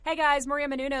Hey guys, Maria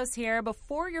Menounos here.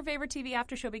 Before your favorite TV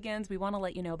after show begins, we want to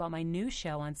let you know about my new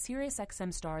show on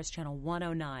SiriusXM Stars Channel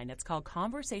 109. It's called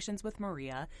Conversations with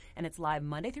Maria, and it's live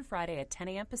Monday through Friday at 10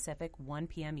 a.m. Pacific, 1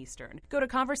 p.m. Eastern. Go to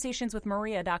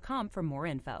conversationswithmaria.com for more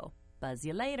info. Buzz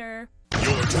you later.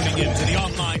 You're tuning in to the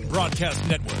online broadcast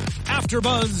network,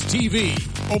 AfterBuzz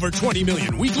TV. Over 20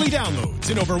 million weekly downloads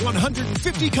in over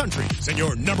 150 countries, and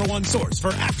your number one source for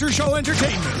after-show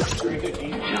entertainment.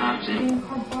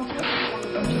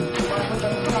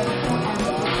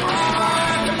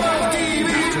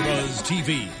 AfterBuzz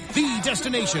TV, the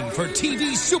destination for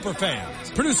TV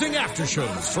superfans, producing after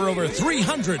shows for over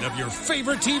 300 of your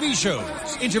favorite TV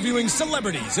shows, interviewing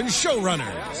celebrities and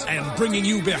showrunners, and bringing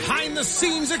you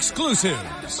behind-the-scenes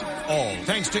exclusives. All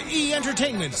thanks to E!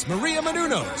 Entertainment's Maria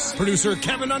Menounos, producer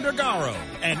Kevin Undergaro,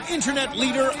 and internet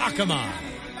leader Akamai.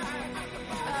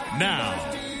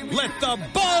 Now, let the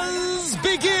buzz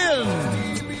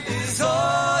begin!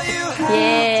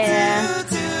 Yeah.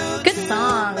 Good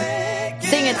song.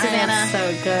 Sing it, Susanna.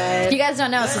 So good. You guys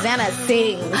don't know, Susanna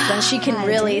sings, and she can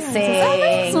really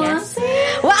sing. Welcome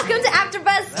Welcome to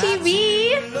AfterBuzz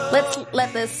TV. Let's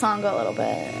let this song go a little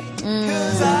bit.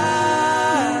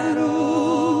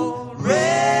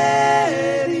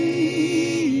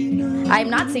 I'm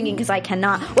not singing because I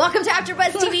cannot. Welcome to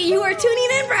AfterBuzz TV. You are tuning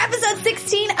in for episode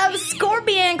 16 of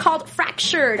Scorpion called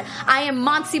Fractured. I am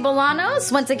Monse Bolanos,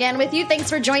 once again with you. Thanks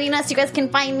for joining us. You guys can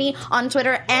find me on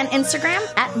Twitter and Instagram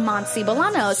at Monse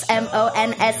Bolanos,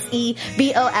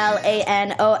 MonseBolanos.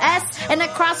 And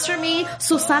across from me,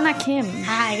 Susanna Kim.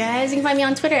 Hi, guys. You can find me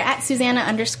on Twitter at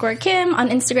Susanna_Kim, on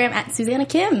Instagram at Susanna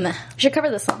Kim. We should cover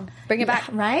this song. Bring it back.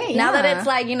 Right? Now yeah. that it's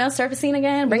like, surfacing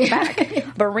again, bring it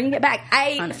back. Bring it back.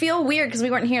 I feel weird because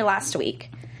we weren't here last week.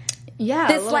 Yeah,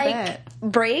 This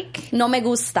break, no me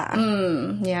gusta.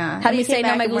 Yeah. How do you say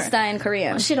no me gusta in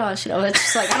Korean? Shiro. It's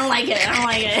just like, I don't like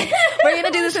it. We're going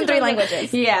to do this in 3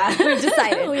 languages. Yeah. We've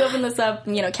decided. We open this up,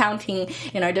 counting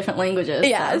in our different languages.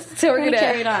 Yeah. So we're going to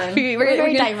carry it on. We're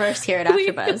very diverse here at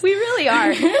AfterBuzz. We really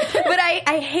are. But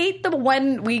I hate the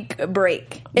 1 week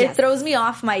break. It throws me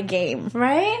off my game.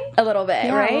 Right? A little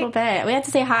bit, right? A little bit. We have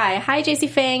to say hi. Hi, JC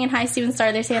Fang, and hi, Steven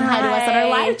Star. They're saying hi to us on our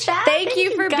live chat. Thank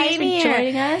you for guys being here.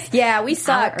 joining us. Yeah, we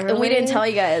suck. And we didn't tell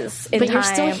you guys in but time. You're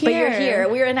still here. But you're here.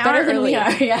 We're an hour Better than early. we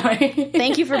are. Yeah.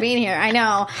 Thank you for being here. I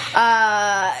know.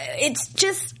 It's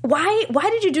just, why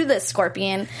did you do this,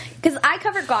 Scorpion? Because I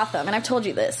covered Gotham, and I've told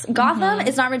you this. Gotham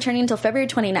is not returning until February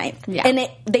 29th. Yeah. And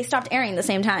they stopped airing the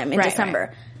same time in December.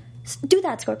 Right. Do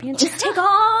that, Scorpion. Just take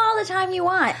all the time you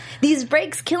want. These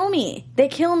breaks kill me. They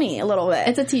kill me a little bit.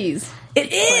 It's a tease.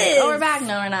 It is. Oh, we're back.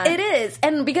 No, we're not. It is.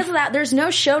 And because of that, there's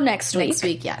no show next week. Next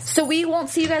week, yes. So we won't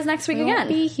see you guys next week again. Won't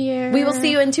be here. We will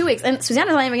see you in 2 weeks. And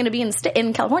Susanna's not even going to be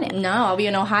in California. No, I'll be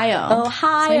in Ohio.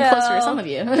 Ohio. So I'm closer to some of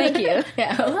you. Thank you.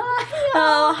 Yeah.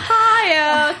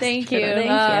 Ohio. Thank you. Thank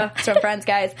you. It's from friends,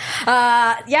 guys.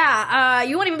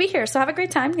 You won't even be here, so have a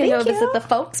great time. Go visit the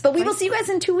folks. But we will see you guys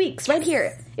in 2 weeks, right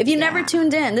here. If you never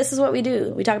tuned in, this is what we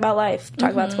do. We talk about life,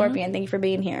 talk about Scorpion. Thank you for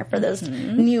being here. For those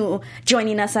new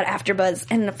joining us at AfterBuzz,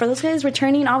 and for those guys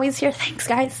returning, always here. Thanks,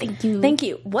 guys. Thank you. Thank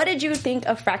you. What did you think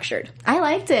of Fractured? I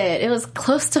liked it. It was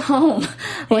close to home.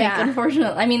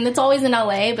 Unfortunately. I mean, it's always in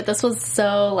LA, but this was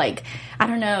so, I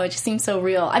don't know, it just seemed so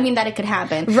real. I mean, that it could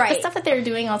happen. Right. The stuff that they were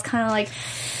doing, I was kind of like,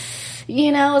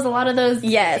 it was a lot of those,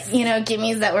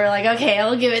 gimmies that were like, okay,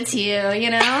 I'll give it to you,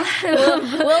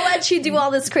 we'll let you do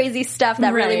all this crazy stuff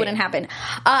that really wouldn't happen.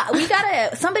 We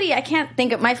got somebody, I can't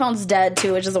think of, my phone's dead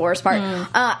too, which is the worst part.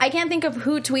 I can't think of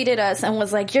who tweeted us and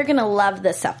was like, you're gonna love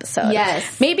this episode.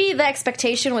 Yes. Maybe the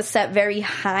expectation was set very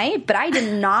high, but I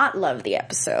did not love the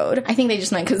episode. I think they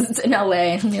just meant because it's in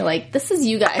LA, and you're like, this is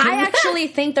you guys. I actually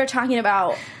think they're talking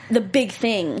about the big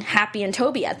thing, Happy and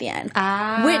Toby at the end. Which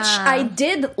I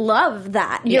did love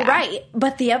that. You're right.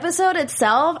 But the episode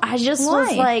itself, I just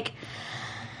was like,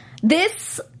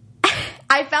 this,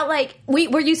 I felt like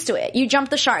we're used to it. You jump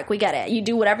the shark, we get it. You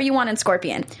do whatever you want in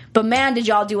Scorpion. But man, did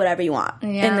y'all do whatever you want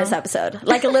in this episode.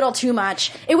 Like a little too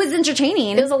much. It was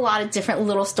entertaining. It was a lot of different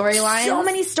little storylines. So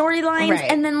many storylines. Right.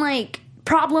 And then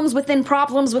problems within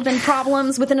problems within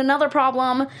problems within another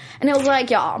problem, and it was like,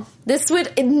 y'all, this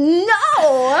would no,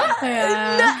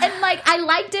 and I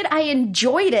liked it, I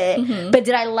enjoyed it, but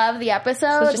did I love the episode?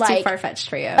 So it was just too far-fetched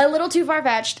for you. A little too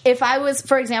far-fetched. If I was,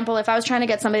 for example, if I was trying to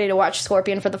get somebody to watch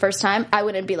Scorpion for the first time, I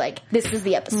wouldn't be like, this is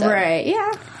the episode, right?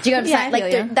 Yeah. Do you know what I'm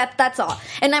saying? Yeah, That's all.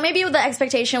 And then maybe the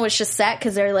expectation was just set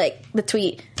because they're like the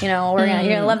tweet, you're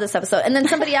gonna love this episode. And then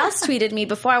somebody else tweeted me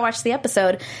before I watched the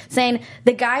episode saying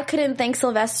the guy couldn't thank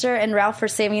Sylvester and Ralph for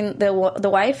saving the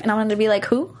wife, and I wanted to be like,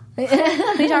 who? What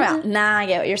are you talking about? Nah, I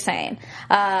get what you're saying.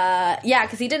 Yeah,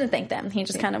 because he didn't thank them. He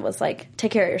just kind of was like,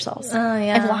 take care of yourselves. Oh,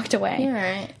 yeah. And walked away. You're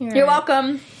right. You're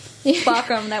welcome.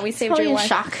 Welcome that we saved your life.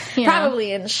 Shock.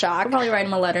 Probably in shock. I'll probably write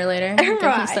him a letter later.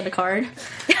 Right. Send a card.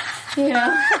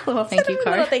 A little thank you card.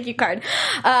 A little thank you card.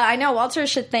 I know Walter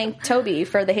should thank Toby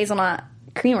for the hazelnut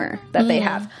creamer that they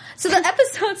have. So the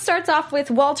episode starts off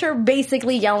with Walter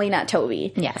basically yelling at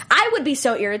Toby. Yes. I would be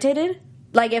so irritated,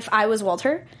 like if I was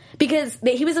Walter, because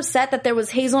he was upset that there was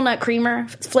hazelnut creamer,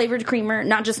 flavored creamer,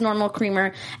 not just normal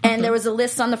creamer, and there was a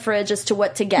list on the fridge as to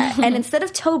what to get. And instead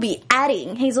of Toby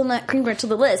adding hazelnut creamer to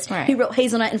the list, he wrote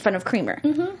hazelnut in front of creamer.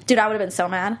 Dude, I would have been so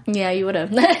mad. Yeah, you would have.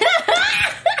 So mad.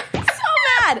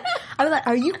 I was like,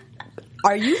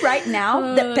 are you right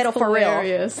now? Pero for real.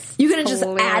 You gonna just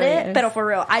add it? Pero for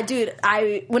real. I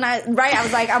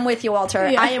was like, I'm with you, Walter.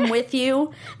 Yeah. I am with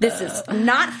you. This is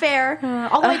not fair.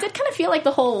 Although I did kind of feel like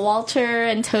the whole Walter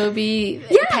and Toby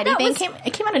petty thing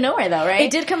came out of nowhere, though, right?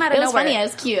 It did come out of nowhere. It was funny. It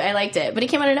was cute. I liked it. But it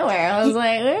came out of nowhere. I was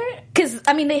like, because,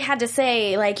 I mean, they had to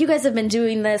say, like, you guys have been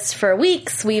doing this for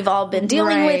weeks. We've all been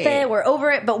dealing with it. We're over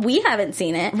it. But we haven't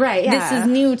seen it. Right, yeah. This is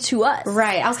new to us.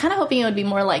 Right. I was kind of hoping it would be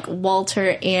more like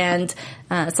Walter and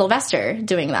Sylvester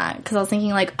doing that. Because I was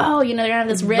thinking, like, oh, they're going to have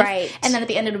this rift. Right. And then at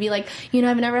the end it would be like,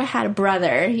 I've never had a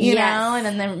brother, you know? And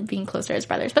then them being closer as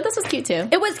brothers. But this was cute, too.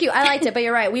 It was cute. I liked it. But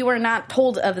you're right. We were not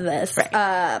told of this. Right.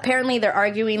 Apparently they're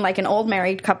arguing like an old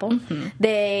married couple.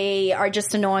 They are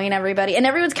just annoying everybody. And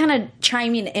everyone's kind of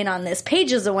chiming in on this.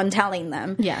 Paige is the one telling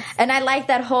them. Yeah. And I like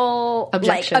that whole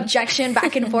objection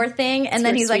back and forth thing. And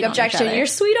then he's like, objection, you're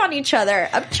sweet on each other.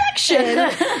 Objection.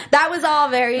 That was all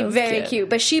very, very cute.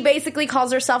 But she basically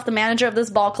calls herself the manager of this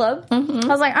ball club. I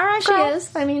was like, all right, girl. She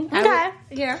is. I mean,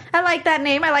 okay. I like that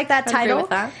name. I like that title. Agree with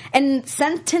that. And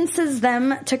sentences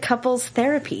them to couples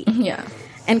therapy. Yeah.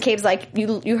 And Cabe's like,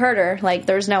 you heard her. Like,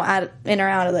 there's no in or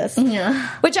out of this. Yeah.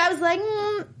 Which I was like,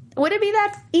 would it be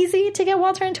that easy to get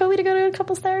Walter and Toby to go to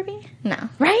couples therapy? No.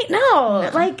 Right? No.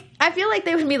 Like, I feel like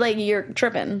they would be like, you're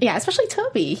tripping. Yeah, especially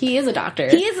Toby. He is a doctor.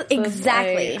 He is,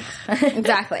 exactly.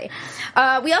 Exactly.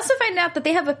 We also find out that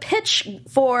they have a pitch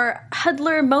for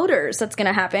Hudler Motors that's going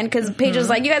to happen, because Paige is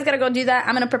like, you guys got to go do that.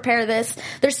 I'm going to prepare this.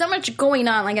 There's so much going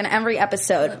on, like, in every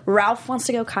episode. Ralph wants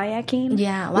to go kayaking.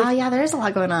 Yeah. Wow, yeah, there is a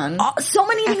lot going on. So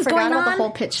many things going on. I forgot about the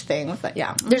whole pitch thing. But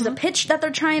yeah. There's a pitch that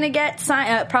they're trying to get,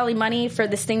 probably money for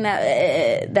this thing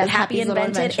that Happy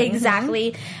invented.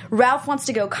 Exactly. Ralph wants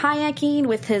to go kayaking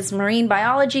with his marine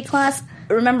biology class.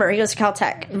 Remember, he goes to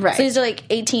Caltech. Right. So these are like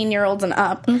 18-year-olds and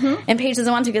up. And Paige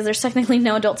doesn't want to because there's technically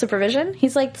no adult supervision.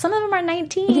 He's like, some of them are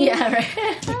 19. Yeah,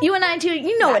 right. You and I, too,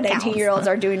 you know what 19-year-olds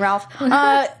are doing, Ralph.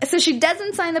 So she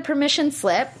doesn't sign the permission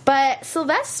slip, but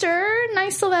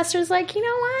nice Sylvester's like, you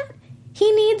know what? He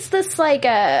needs this, like,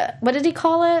 what did he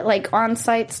call it? Like,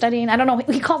 on-site studying? I don't know.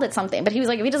 He called it something. But he was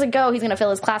like, if he doesn't go, he's going to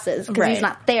fail his classes. Because he's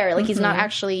not there. Like, he's not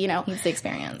actually, He's the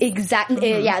experience.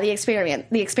 Exactly. Yeah, the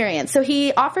experience. So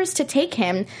he offers to take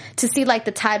him to see, like,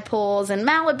 the tide pools in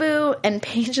Malibu. And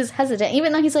Paige is hesitant.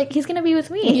 Even though he's like, he's going to be with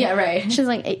me. Yeah, right. She's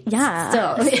like, yeah.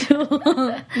 Still.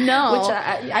 No. Which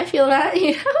I feel that,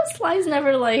 Sly's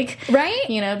never, like... Right?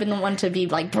 Been the one to be,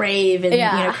 like, brave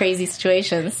in, crazy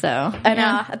situations, so... I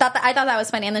know. I thought that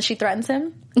was funny, and then she threatens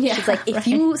him. Yeah, she's like, if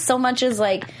you so much as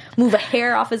like move a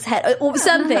hair off his head or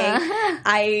something,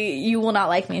 you will not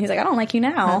like me. And he's like, I don't like you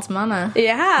now. That's Mama.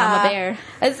 Yeah, Mama Bear.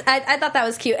 I thought that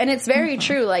was cute, and it's very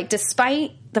true. Like,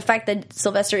 despite the fact that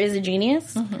Sylvester is a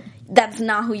genius, that's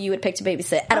not who you would pick to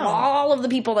babysit out of all of the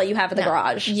people that you have in the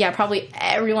garage. Yeah, probably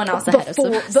everyone else ahead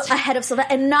of Sylvester.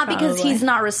 And not because he's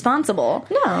not responsible.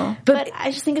 No, but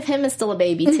I just think of him as still a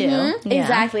baby too. Yeah.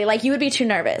 Exactly. Like, you would be too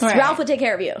nervous. Right. Ralph would take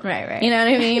care of you. Right. You know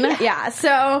what I mean? Yeah.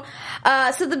 So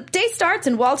the day starts,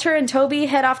 and Walter and Toby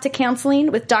head off to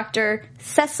counseling with Dr.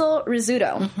 Cecil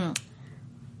Rizzuto,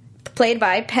 played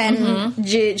by Penn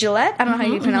Gillette. I don't know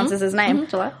how you pronounce his name.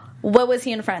 Gillette. What was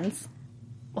he in Friends?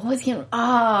 What was he in?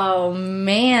 Oh,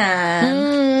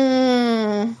 man.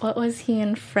 What was he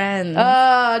in Friends?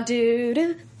 Oh,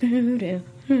 dude.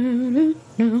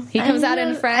 He comes out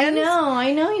in Friends.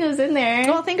 I know he was in there.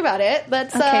 Well, think about it.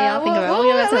 Let's okay, I'll think about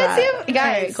it. Let's see.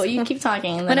 Guys, right, cool. You keep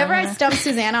talking. Whenever I stump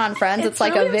Susanna on Friends, it's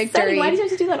like a victory. Why did you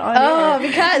have to do that on air?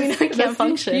 Because I can't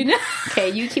function.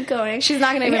 Okay, you keep going. She's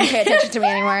not going to even pay attention to me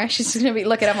anymore. She's just going to be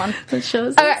looking up on the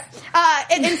shows. Okay.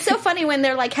 And it's so funny when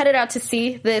they're like headed out to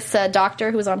see this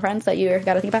doctor who's on Friends that you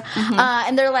got to think about.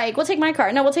 And they're like, we'll take my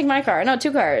car. No, we'll take my car. No,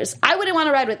 2 cars. I wouldn't want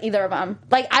to ride with either of them.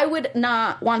 Like, I would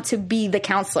not want to be the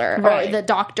counselor or the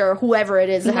doctor, whoever it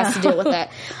is that has to deal with it.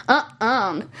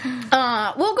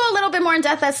 We'll go a little bit more in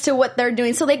depth as to what they're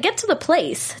doing. So they get to the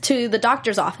place, to the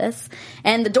doctor's office,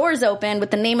 and the door's open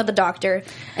with the name of the doctor,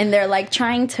 and they're like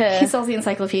trying to... He sells the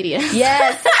encyclopedia.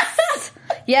 Yes.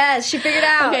 Yes, she figured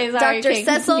out. Okay, sorry, Dr.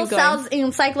 Cecil sells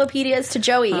encyclopedias to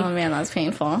Joey. Oh man, that's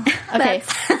painful. Okay,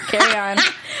 carry on.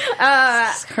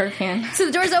 So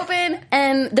the door's open,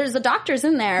 and there's the doctors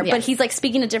in there, but he's like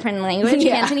speaking a different language.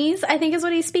 Cantonese, I think, is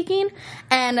what he's speaking.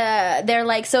 And they're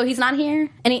like, so he's not here?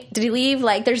 And did he leave?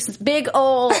 Like, there's this big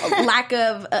old lack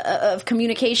of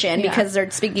communication because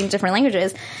they're speaking different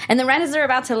languages. And then right as they're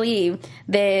about to leave,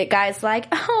 the guy's like,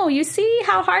 oh, you see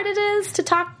how hard it is to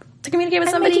communicate with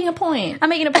somebody? I'm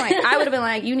making a point. I would have been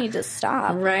like, you need to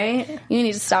stop. Right? You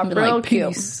need to stop. World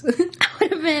peace. I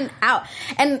would have been out.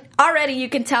 And already you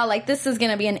can tell, like, this is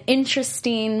going to be an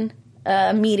interesting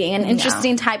meeting, an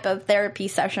interesting type of therapy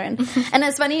session. And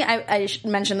it's funny, I should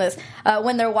mention this,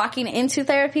 when they're walking into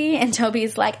therapy and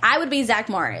Toby's like, I would be Zach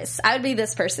Morris. I would be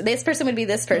this person. This person would be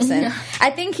this person. I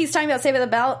think he's talking about Saved by the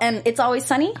Bell and It's Always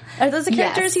Sunny. Are those the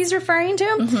characters he's referring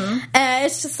to?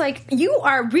 It's just like, you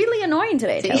are really annoying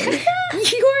today, Toby.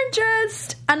 You're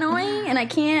just annoying, and I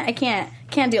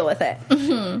can't deal with it.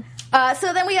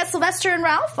 So then we got Sylvester and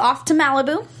Ralph off to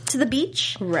Malibu, to the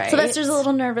beach. Right. Sylvester's a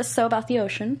little nervous, about the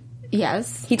ocean.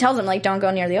 Yes. He tells him, like, don't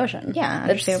go near the ocean. Yeah,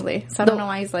 understandably. So I don't know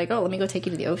why he's like, oh, let me go take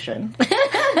you to the ocean.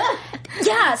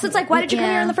 Yeah, so it's like, why did you come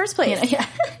here in the first place?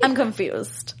 I'm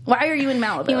confused. Why are you in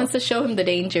Malibu? He wants to show him the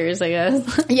dangers, I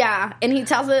guess. Yeah, and he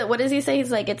tells it, what does he say?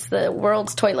 He's like, it's the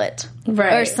world's toilet.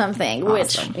 Right. Or something,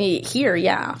 Awesome. which here,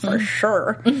 for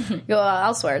sure. Go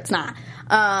elsewhere, it's not.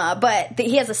 But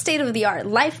he has a state-of-the-art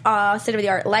life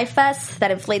vest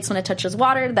that inflates when it touches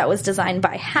water that was designed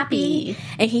by Happy.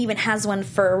 And he even has one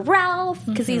for Ralph,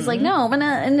 because he's like, no, I'm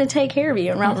gonna take care of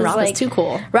you. And Ralph is like, too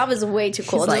cool. Ralph is way too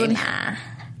cool. He's like, nah.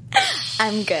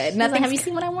 I'm good. Like, have you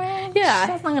seen what I'm wearing? Yeah.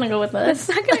 That's not gonna go with this.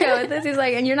 It's not gonna go with this. He's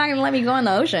like, and you're not gonna let me go in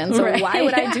the ocean, so why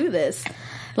would I do this?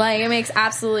 Like, it makes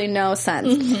absolutely no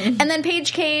sense. And then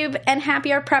Paige Cave and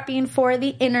Happy are prepping for the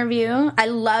interview. I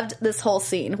loved this whole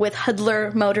scene with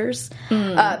Hudler Motors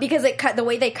because the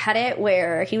way they cut it,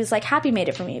 where he was like, Happy made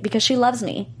it for me because she loves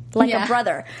me like a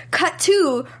brother. Cut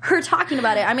to her talking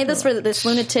about it. I made this for this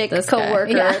lunatic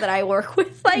coworker that I work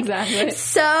with. Like,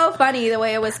 so funny the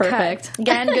way it was cut.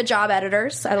 Again, good job,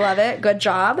 editors. I love it. Good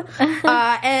job.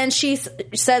 And she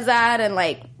says that, and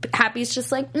like, Happy's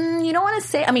just like, you don't want to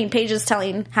say... I mean, Paige is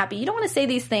telling Happy, you don't want to say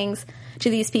these things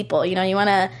to these people. You know, you want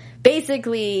to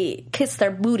basically kiss their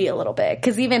booty a little bit.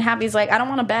 Because even Happy's like, I don't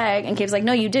want to beg. And Cave's like,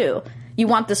 no, you do. You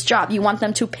want this job. You want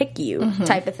them to pick you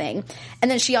type of thing.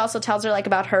 And then she also tells her, like,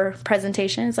 about her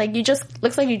presentation. It's like,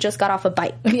 looks like you just got off a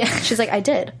bike. Yeah. She's like, I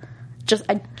did.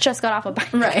 I just got off a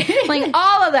bike. Right. Like,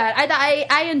 all of that.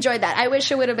 I enjoyed that. I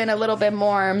wish it would have been a little bit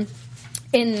more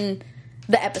in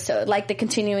the episode, like the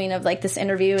continuing of like this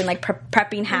interview and like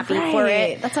prepping Happy for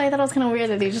it. That's why I thought it was kind of weird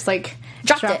that they just like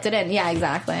dropped it in. Yeah,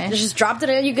 exactly. They just dropped it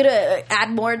in. You could add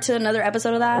more to another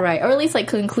episode of that, right? Or at least like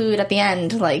conclude at the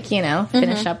end, like, you know,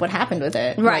 finish up what happened with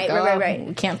it. Right, like, right.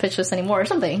 We can't pitch this anymore or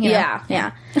something.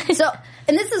 Yeah. So,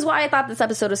 and this is why I thought this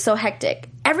episode was so hectic.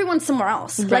 Everyone's somewhere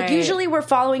else. Right. Like, usually we're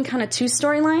following kind of 2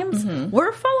 storylines.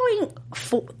 We're following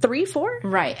 3, 4.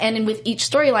 Right. And with each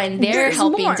storyline, they're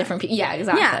helping more. Different people. Yeah,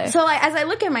 exactly. Yeah. So, like, as I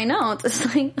look at my notes,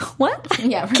 it's like, what?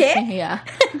 Yeah. ¿Qué? Yeah.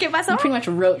 ¿Qué pasó? I pretty much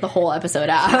wrote the whole episode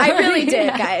out. I really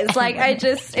did, guys. Like,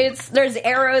 there's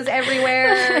arrows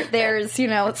everywhere. There's, you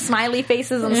know, smiley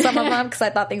faces on some of them because I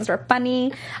thought things were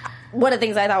funny. One of the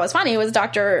things I thought was funny was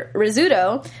Dr.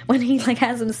 Rizzuto, when he, like,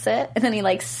 has him sit, and then he,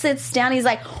 like, sits down, he's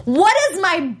like, what does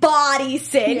my body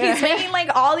say? Yeah. He's making, like,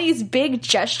 all these big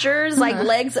gestures, like,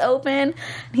 legs open.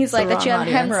 He's like, that you have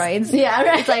hemorrhoids. Yeah,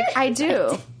 right. It's like, I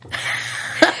do.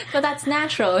 But that's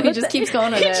natural. He just keeps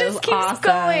going with it. He just keeps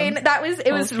going.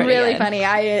 It was really funny.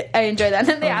 I enjoyed that. And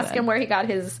then they asked him where he got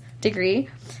his degree.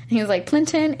 And he was like,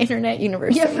 Clinton Internet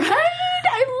University. Yeah, right?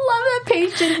 I love that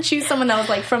Paige didn't choose someone that was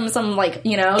like from some, like,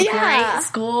 you know, great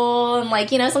school and,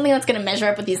 like, you know, something that's going to measure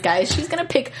up with these guys. She's going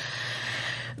to pick...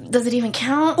 Does it even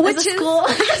count? Which is school?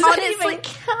 Honestly,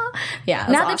 yeah.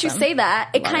 Now that you say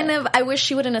that, it kind of. I wish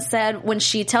she wouldn't have said when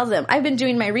she tells them, "I've been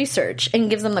doing my research," and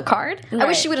gives them the card. Right. I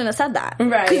wish she wouldn't have said that.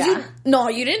 Right? Yeah.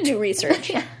 You didn't do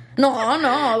research. No,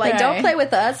 like, don't play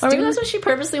with us. Or maybe that's what she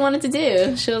purposely wanted to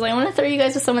do. She was like, I want to throw you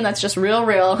guys with someone that's just real.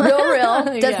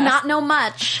 Does not know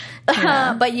much.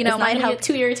 But you know, might get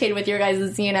too irritated with your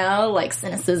guys', you know, like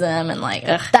cynicism and like.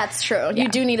 Ugh. That's true. You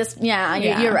do need to. Yeah,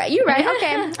 you're right. You're right.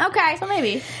 Okay. So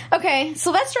maybe. Okay.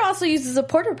 Sylvester also uses a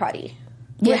porta potty,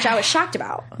 which I was shocked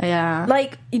about. Yeah.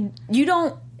 Like you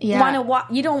don't. You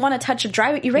don't want to touch a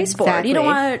dry erase board. You don't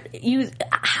want to use.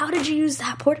 How did you use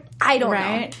that porta? I don't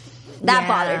know. That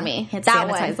bothered me. That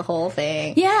sanitize the whole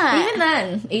thing.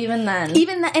 Yeah. Even then.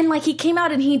 And like he came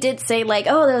out and he did say like,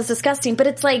 "Oh, that was disgusting," but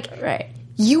it's like,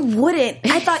 you wouldn't.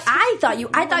 I thought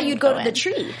you'd go to the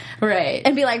tree,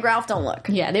 and be like, "Ralph, don't look."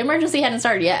 Yeah, the emergency hadn't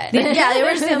started yet. The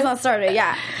emergency has not started.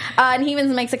 Yeah, and he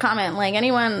even makes a comment like,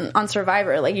 "Anyone on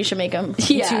Survivor, like you should make them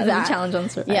do that challenge on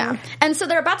Survivor." Yeah, and so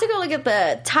they're about to go look at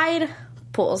the tide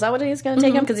pool. Is that what he's going to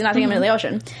take him? Because he's not taking him into the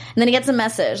ocean. And then he gets a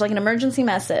message, like an emergency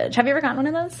message. Have you ever gotten one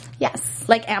of those? Yes.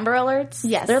 Like Amber Alerts?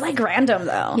 Yes. They're like random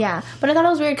though. Yeah. But I thought it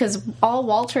was weird because all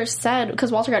Walter said,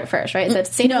 because Walter got it first, right? It said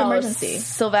state of emergency.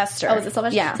 Sylvester. Oh, was it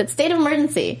Sylvester? Yeah. It said state of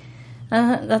emergency.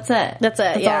 That's it. That's all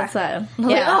it said. I was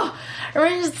like,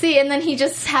 emergency. And then he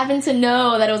just happened to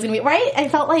know that it was going to be, right? I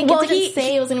felt like it didn't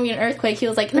say it was going to be an earthquake. He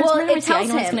was like, it tells him. I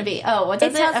know it's going to be. Oh, what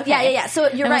does it? Okay. Yeah. So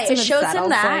you're right. It shows him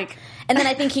that. And then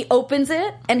I think he opens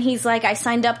it, and he's like, I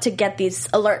signed up to get these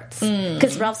alerts.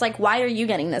 Because Ralph's like, why are you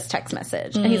getting this text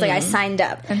message? And he's like, I signed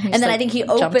up. And then I think he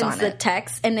opens the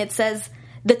text, and it says,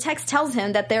 the text tells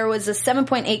him that there was a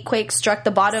 7.8 quake struck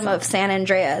the bottom of San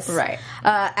Andreas.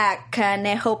 At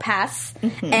Conejo Pass.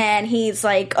 And he's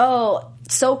like,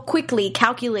 so quickly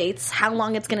calculates how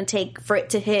long it's going to take for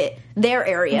it to hit their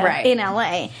area in LA.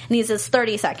 And he says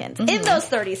 30 seconds. In those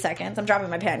 30 seconds, I'm dropping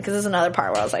my pen because this is another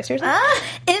part where I was like, seriously?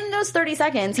 In those 30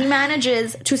 seconds, he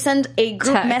manages to send a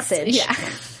group message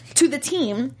to the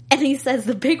team, and he says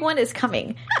the big one is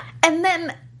coming. And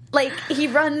then like he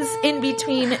runs in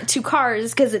between two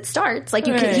cars because it starts like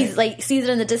he's like sees it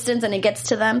in the distance and it gets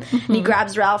to them and he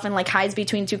grabs Ralph and like hides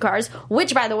between two cars,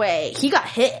 which by the way he got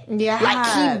hit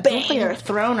like he banged or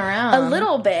thrown around a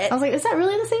little bit. I was like, is that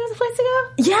really the same as a place to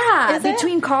go? Yeah,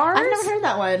 between cars. I've never heard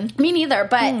that one. Me neither,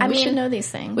 but I mean, we should know these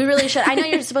things. We really should. I know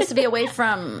you're supposed to be away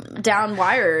from down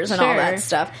wires and all that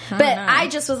stuff, but I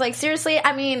just was like, seriously,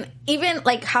 I mean, even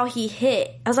like how he hit,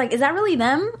 I was like, is that really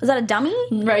them? Is that a dummy?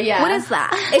 Right, yeah. What is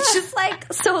that? It's just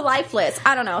like so lifeless.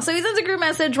 I don't know. So he sends a group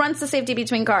message, runs to safety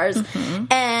between cars,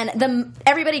 and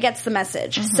everybody gets the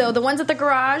message. So the ones at the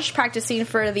garage practicing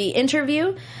for the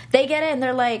interview, they get it and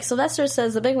they're like, Sylvester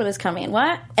says the big one is coming.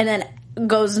 What? And then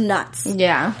goes nuts.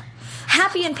 Yeah.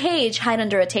 Happy and Paige hide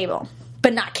under a table.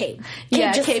 But not Kate.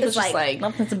 Kate was just like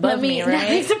nothing's above me, right?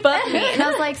 Nothing's above me. And I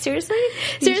was like, seriously?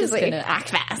 You're just going to act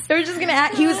fast. We're just going to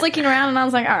act. He was looking around, and I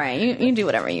was like, all right, you do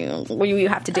whatever you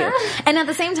have to do. And at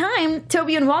the same time,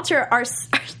 Toby and Walter are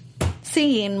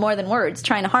singing more than words,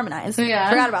 trying to harmonize. Yeah.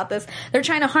 Forgot about this. They're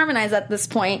trying to harmonize at this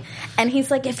point, and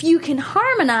he's like, if you can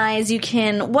harmonize, you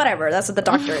can whatever. That's what the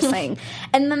doctor is saying.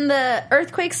 And then the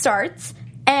earthquake starts,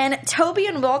 and Toby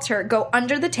and Walter go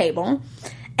under the table,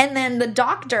 and then the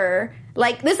doctor...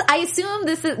 Like this, I assume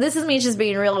this is me just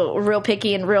being real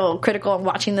picky and real critical and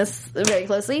watching this very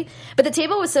closely. But the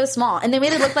table was so small, and they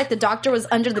made it look like the doctor was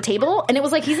under the table, and it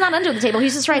was like he's not under the table;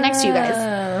 he's just right next to you guys.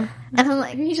 And I'm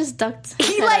like, he just ducked.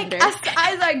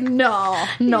 I was like, no,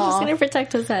 he's just gonna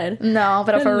protect his head. No,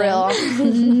 but for real,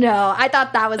 no. I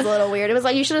thought that was a little weird. It was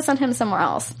like you should have sent him somewhere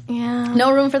else. Yeah,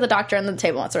 no room for the doctor under the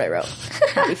table. That's what I wrote.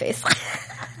 Happy face.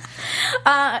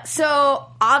 So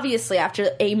obviously after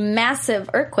a massive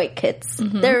earthquake hits,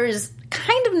 there's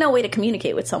kind of no way to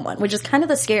communicate with someone, which is kind of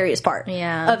the scariest part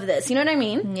of this. You know what I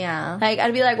mean? Yeah. Like,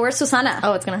 I'd be like, where's Susanna?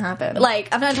 Oh, it's gonna happen. Like,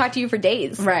 I'm not talking to you for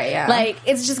days. Right, yeah. Like,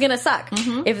 it's just gonna suck.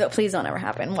 Please don't ever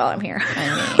happen while I'm here.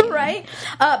 I mean. Right?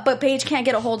 But Paige can't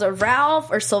get a hold of Ralph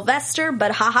or Sylvester,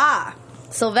 but haha.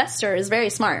 Sylvester is very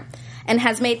smart. And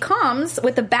has made comms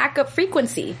with a backup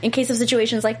frequency in case of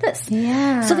situations like this.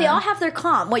 Yeah. So they all have their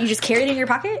comm. What, you just carry it in your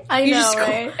pocket? I know,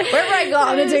 right? Wherever I go,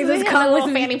 I'm going to take this comm. A little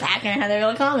fanny pack and have their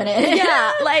little comm in it.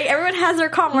 Yeah, like everyone has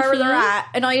their comm wherever they're at,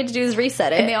 and all you have to do is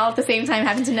reset it. And they all at the same time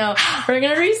happen to know, we're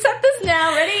going to reset this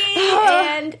now. Ready?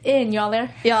 And in. Y'all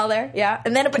there? Y'all there? Yeah.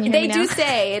 And then they do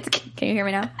say, can you hear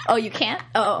me now? Oh, you can't?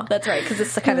 Oh, that's right, because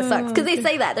this kind of sucks. Because they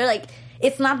say that. They're like,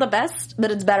 it's not the best,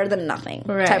 but it's better than nothing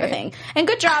type of thing. And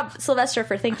good job, Sylvester,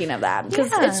 for thinking of that.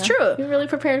 Because it's true. You're really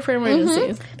prepared for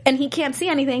emergencies. And he can't see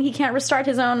anything. He can't restart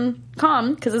his own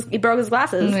comm because he broke his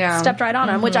glasses. Stepped right on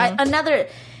him. Which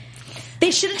they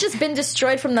should have just been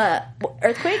destroyed from the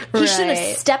earthquake. He should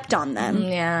have stepped on them.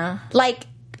 Yeah. Like,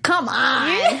 come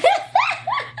on.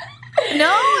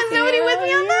 No, is nobody with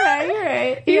me on that? You're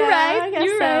right. You're right. I guess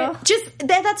You're right. Just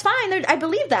that's fine. I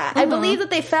believe that. I believe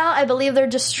that they fell. I believe they're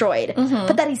destroyed.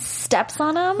 But that he steps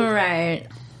on them, right?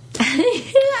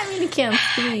 I mean, you can't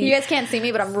see. You guys can't see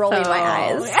me, but I'm rolling my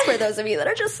eyes. For those of you that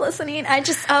are just listening,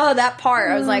 that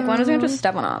part. I was like, when was I just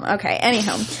stepping on? Okay,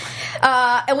 anyhow.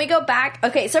 And we go back.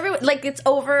 Okay, so everyone, like, it's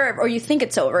over, or you think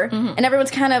it's over, and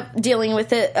everyone's kind of dealing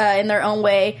with it in their own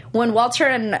way. When Walter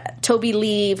and Toby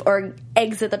leave or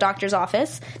exit the doctor's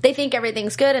office, they think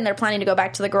everything's good, and they're planning to go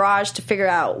back to the garage to figure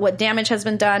out what damage has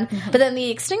been done. But then the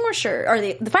extinguisher, or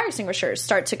the fire extinguishers,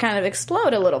 start to kind of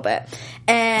explode a little bit.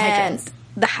 And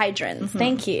the hydrants.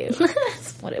 Thank you.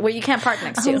 What you can't park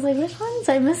next to. I was like, which ones?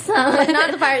 I missed some.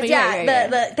 Not the fires.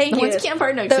 Thank you. The ones you can't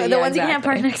park next to. The ones you can't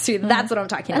park next to. That's what I'm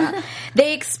talking about.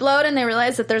 They explode and they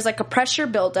realize that there's like a pressure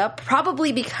buildup,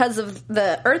 probably because of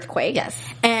the earthquake. Yes.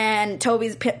 And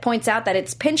Toby points out that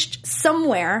it's pinched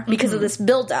somewhere because of this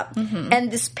buildup.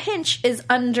 And this pinch is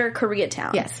under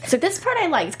Koreatown. Yes. So this part I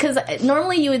liked, because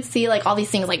normally you would see like all these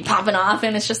things like popping off,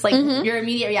 and it's just like your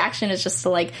immediate reaction is just to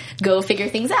like go figure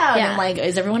things out and like,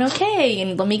 is everyone okay?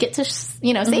 And let me get to,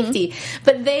 safety.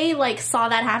 But they like saw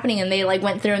that happening and they like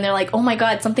went through and they're like, oh my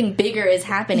God, something bigger is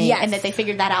happening. Yes. And that they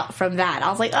figured that out from that. I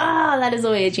was like, that is the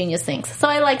way a genius thinks. So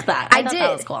I like that. I did.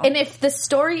 That was cool. And if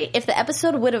the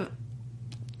episode would have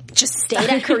just stayed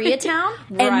at Koreatown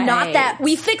and not that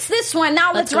we fixed this one,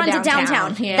 now let's run to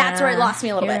downtown. Yeah. That's where it lost me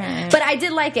a little bit. Right. But I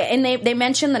did like it. And they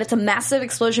mentioned that it's a massive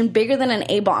explosion bigger than an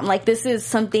A-bomb. Like, this is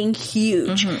something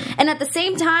huge. And at the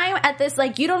same time, at this,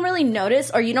 like, you don't really notice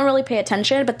or you don't really pay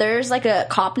attention, but there's like a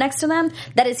cop next to them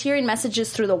that is hearing messages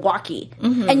through the walkie.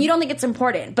 And you don't think it's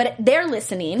important, but they're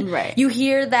listening. Right. You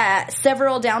hear that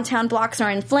several downtown blocks are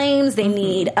in flames. They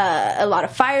need a lot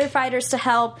of firefighters to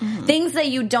help. Things that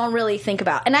you don't really think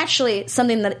about. And actually,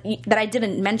 something that I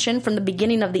didn't mention from the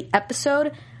beginning of the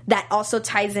episode that also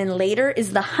ties in later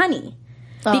is the honey.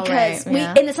 Because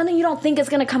and it's something you don't think is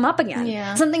going to come up again.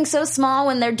 Yeah. Something so small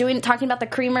when they're talking about the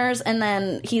creamers, and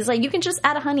then he's like, you can just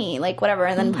add a honey, like whatever.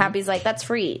 And then Happy's like, that's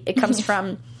free. It comes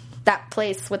from that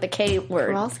place with the K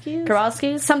word.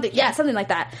 Kowalski's? Something like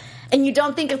that. And you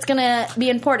don't think it's going to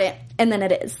be important, and then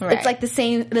it is. Right. It's like the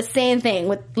same thing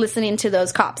with listening to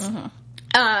those cops.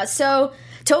 So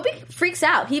Toby freaks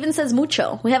out. He even says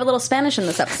mucho. We have a little Spanish in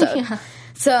this episode.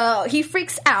 So he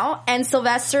freaks out, and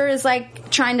Sylvester is like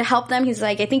trying to help them. He's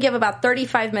like, I think you have about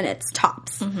 35 minutes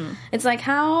tops. It's like,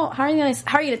 how are you going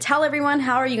to tell everyone?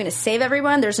 How are you going to save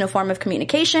everyone? There's no form of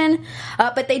communication.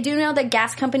 But they do know that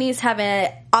gas companies have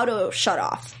an auto shut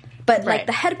off. But like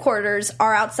the headquarters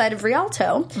are outside of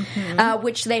Rialto,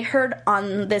 which they heard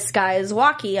on this guy's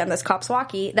walkie, on this cop's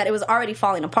walkie, that it was already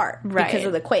falling apart because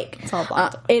of the quake.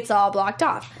 It's all blocked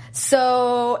off.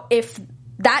 So if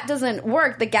that doesn't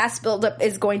work, the gas buildup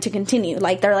is going to continue.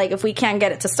 Like, they're like, if we can't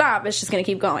get it to stop, it's just going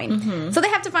to keep going. So they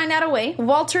have to find out a way.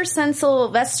 Walter sends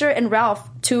Sylvester and Ralph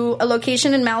to a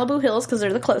location in Malibu Hills, because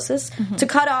they're the closest, to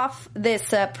cut off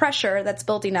this pressure that's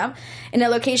building up in a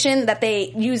location that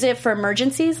they use it for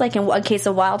emergencies, like in case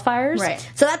of wildfires.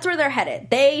 So that's where they're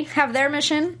headed. They have their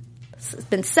mission. It's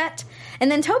been set. And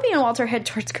then Toby and Walter head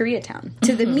towards Koreatown,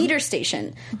 to the meter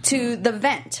station, to the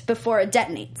vent before it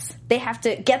detonates. They have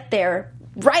to get there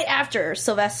right after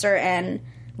Sylvester and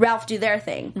Ralph do their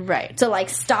thing. To, like,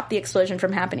 stop the explosion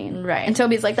from happening. And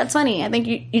Toby's like, that's funny. I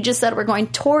think you just said we're going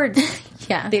towards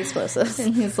the explosives.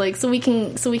 And he's like, so we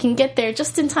can get there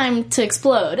just in time to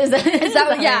explode. Is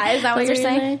that what you're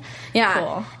saying? Yeah.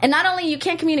 Cool. And not only you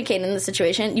can't communicate in this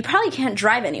situation, you probably can't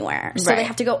drive anywhere. So they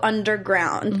have to go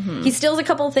underground. He steals a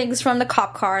couple of things from the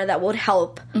cop car that would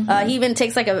help. He even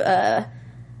takes like a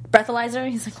breathalyzer.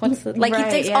 He's like, what's the... Like, he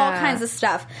takes all kinds of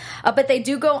stuff. But they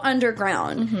do go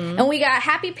underground. And we got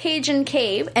Happy, Paige, and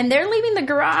Cave, and they're leaving the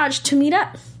garage to meet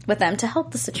up with them to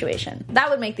help the situation. That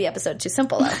would make the episode too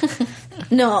simple, though.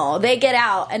 No, they get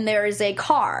out, and there is a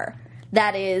car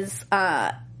that is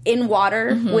in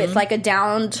water with, like, a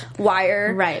downed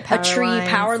wire, a tree,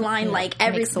 power line, like,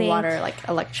 everything. Makes the water, like,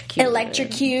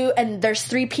 electrocute. And there's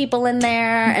 3 people in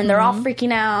there, and they're all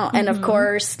freaking out, and, of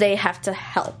course, they have to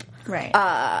help.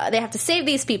 They have to save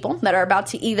these people that are about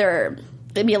to either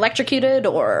be electrocuted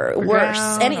or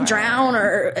worse, drown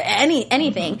or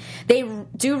anything. They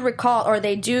do recall, or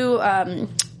they do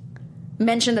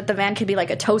mention that the van could be like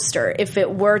a toaster if it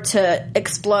were to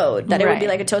explode. That it would be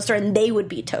like a toaster, and they would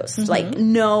be toast. Like,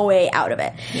 no way out of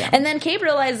it. And then Cabe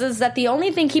realizes that the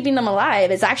only thing keeping them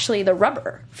alive is actually the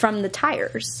rubber from the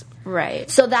tires.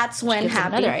 So that's when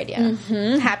another idea.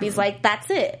 Happy's like,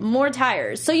 that's it, more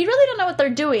tires. So you really don't know what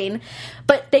they're doing,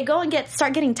 but they go and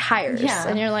start getting tires.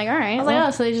 And you're like, all right. I was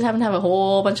like, so they just happen to have a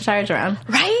whole bunch of tires around.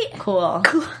 Cool.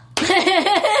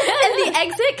 And the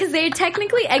exit, because they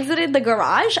technically exited the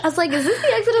garage. I was like, is this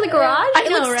the exit of the garage?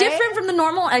 It looks different from the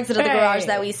normal exit of the garage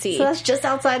that we see. So that's just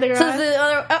outside the garage? So the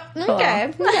other,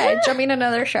 okay, jumping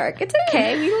another shark. It's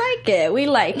okay. We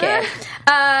like it.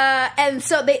 And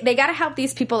so they got to help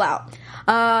these people out.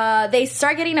 They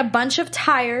start getting a bunch of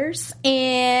tires,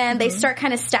 and they start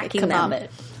kind of stacking them.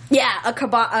 Yeah, a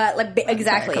kebab,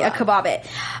 exactly, a kebab it.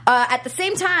 At the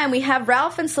same time, we have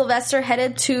Ralph and Sylvester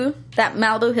headed to that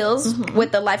Malibu Hills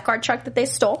with the lifeguard truck that they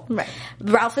stole. Right.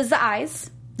 Ralph is the eyes.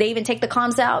 They even take the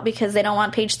comms out because they don't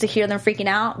want Paige to hear them freaking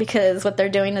out because what they're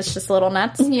doing is just a little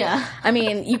nuts. Yeah. I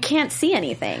mean, you can't see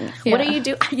anything. Yeah. What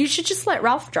do? You should just let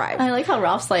Ralph drive. I like how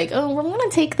Ralph's like, oh, we're going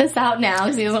to take this out now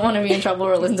because he doesn't want to be in trouble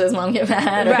or listen to his mom get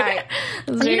mad. Right.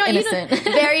 It's very innocent.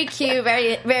 Very cute.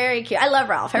 Very, very cute. I love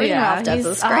Ralph. Everything Ralph does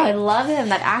is great. I love him.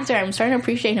 That actor, I'm starting to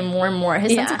appreciate him more and more.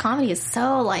 His sense of comedy is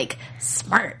so,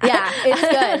 smart. Yeah, it's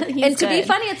good. And to be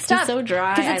funny, it's tough. He's so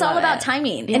dry. Because it's all about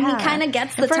timing. Yeah. And he kind of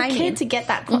gets the timing. For a kid to get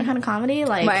that kind of comedy,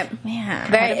 man,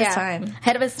 ahead of his time.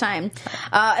 Ahead of his time.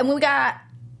 And we got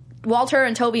Walter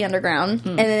and Toby underground,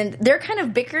 and then they're kind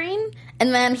of bickering,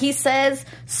 and then he says,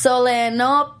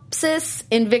 Solenopsis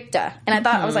invicta. And I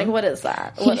thought, I was like, what is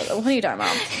that? What are you talking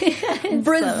about?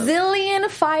 Brazilian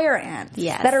fire ants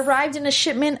that arrived in a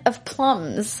shipment of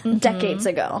plums decades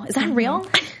ago. Is that real?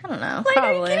 I don't know.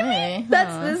 Probably. Is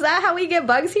that how we get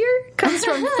bugs here? Comes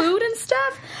from food and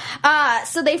stuff?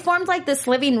 So they formed this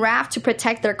living raft to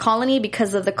protect their colony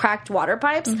because of the cracked water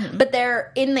pipes, but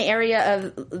they're in the area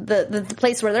of the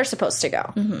place where they're supposed to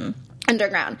go.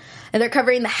 Underground. And they're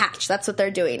covering the hatch. That's what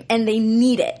they're doing. And they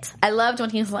need it. I loved when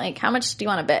he was like, how much do you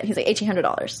want to bet? He's like,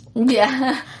 $1,800.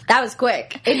 Yeah. That was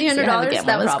quick. $1,800?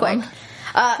 That was quick.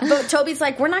 But Toby's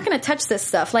like, we're not going to touch this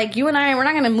stuff. You and I, we're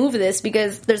not going to move this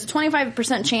because there's a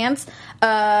 25% chance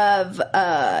of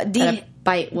a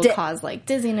bite will cause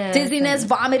dizziness,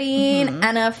 vomiting,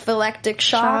 anaphylactic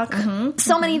shock.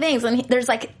 So many things. And there's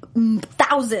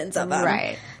thousands of them.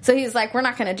 Right. So he's like, we're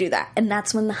not going to do that. And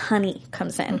that's when the honey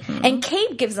comes in. And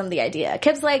Cabe gives them the idea.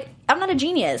 Cabe's like, I'm not a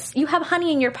genius. You have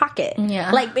honey in your pocket. Yeah.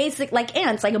 Like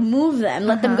ants, move them.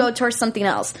 Let them go towards something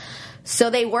else. So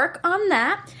they work on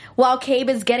that while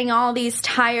Cabe is getting all these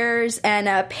tires,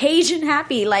 and Paige and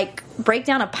Happy break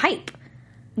down a pipe.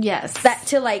 Yes. That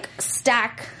to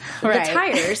stack the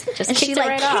tires. Just and she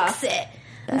kicks it.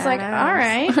 It's like, all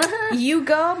right, you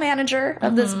go, manager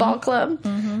of this ball club.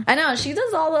 I know, she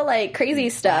does all the crazy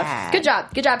stuff. Yeah.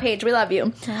 Good job, Paige. We love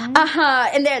you.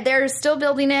 And they're still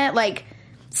building it.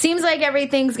 Seems like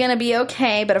everything's gonna be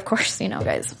okay, but of course,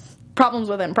 guys, problems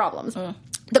within problems.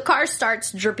 The car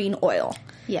starts dripping oil.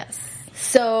 Yes.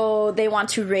 So they want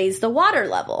to raise the water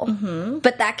level,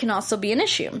 but that can also be an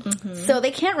issue. So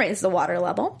they can't raise the water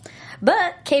level,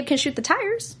 but Cabe can shoot the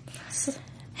tires.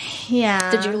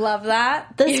 Yeah. Did you love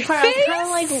that? This part, I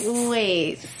was kind of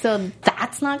wait, so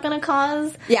that's not going to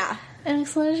cause an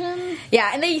explosion? Yeah,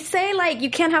 and they say,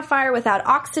 you can't have fire without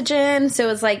oxygen, so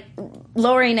it's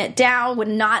lowering it down would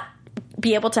not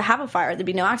be able to have a fire. There'd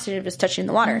be no oxygen if it's touching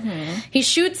the water. He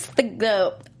shoots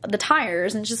the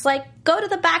tires and just go to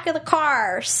the back of the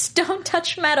car. Don't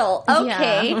touch metal.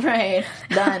 Okay. Yeah, right.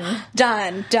 Done.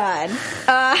 Done.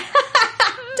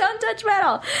 Don't touch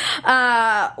metal.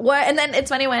 And then it's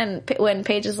funny when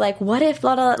Paige is like, what if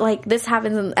this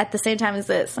happens at the same time as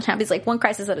this? And Happy's like, one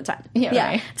crisis at a time. Yeah.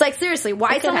 Right. It's seriously,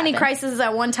 why so many crises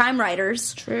at one time,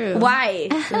 writers? True. Why?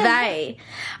 They.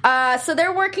 So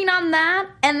they're working on that.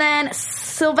 And then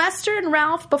Sylvester and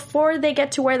Ralph, before they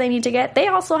get to where they need to get, they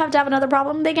also have to have another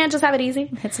problem. They can't just have it easy.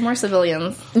 Hit some more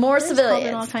civilians.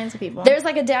 All kinds of people. There's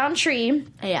a down tree.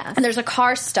 Yes. And there's a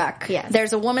car stuck. Yes.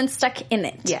 There's a woman stuck in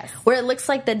it. Yes. Where it looks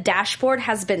like the dashboard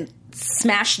has been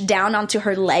smashed down onto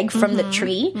her leg from the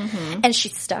tree, and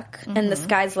she's stuck. And this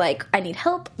guy's like, I need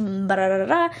help. And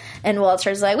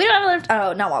Walter's like, we don't have enough.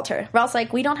 Oh, not Walter. Ralph's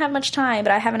like, we don't have much time,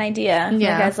 but I have an idea. And the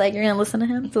guy's like, you're gonna listen to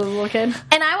him? It's a little kid.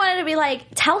 And I wanted to be like,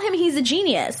 tell him he's a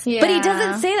genius. Yeah. But he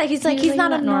doesn't say that. He's like, he's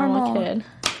not a normal kid.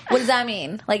 What does that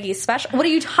mean? He's special? What are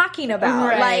you talking about?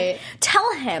 Right.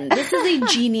 Tell him this is a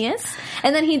genius.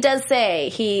 And then he does say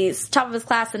he's top of his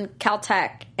class in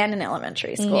Caltech and in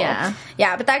elementary school. Yeah.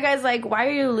 Yeah, but that guy's like, why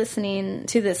are you listening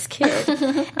to this kid?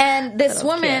 And this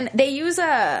woman, they use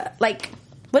a,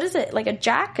 what is it? A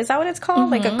jack? Is that what it's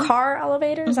called? A car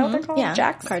elevator? Is that what they're called? Yeah.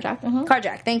 Jacks? Car jack. Car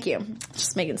jack. Thank you.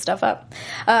 Just making stuff up.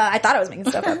 I thought I was making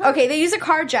stuff up. Okay, they use a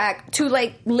car jack to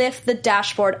lift the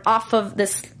dashboard off of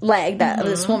this leg of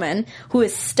this woman who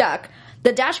is stuck.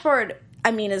 The dashboard,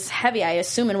 is heavy, I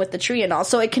assume, and with the tree and all.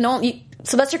 So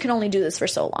Sylvester can only do this for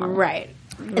so long. Right.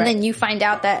 And then you find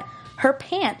out that her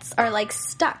pants are like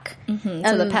stuck to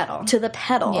the pedal. To the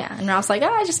pedal. Yeah. And Ralph's like,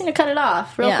 I just need to cut it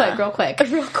off real quick.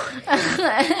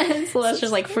 And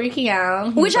Sylvester's like freaking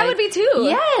out. Which I would be too.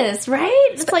 Yes, right?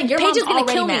 It's like, your Paige is mom's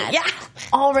gonna kill mad. me. Yeah.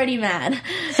 Already mad.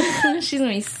 She's gonna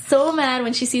be so mad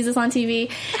when she sees this on TV.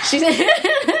 She's gonna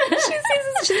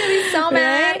be so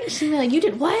mad. She's gonna be like, you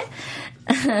did what?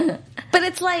 But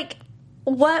it's like,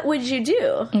 what would you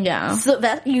do? Yeah.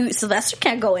 Sylvester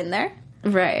can't go in there.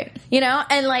 Right. You know?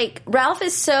 And like, Ralph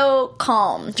is so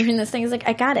calm during this thing. He's like,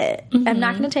 I got it. I'm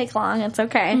not going to take long. It's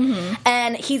okay.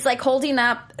 And he's like holding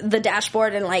up the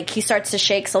dashboard and like he starts to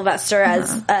shake Sylvester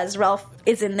as Ralph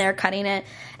is in there cutting it.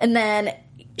 And then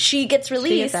she gets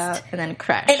released. She gets out and then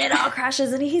crash. And it all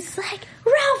crashes and he's like,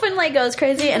 Ralph, and like goes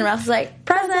crazy. And Ralph's like,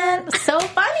 present. So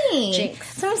funny. Jinx.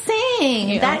 That's what I'm saying.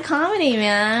 Yeah. That comedy,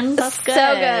 man. That's good.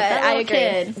 So good. I agree.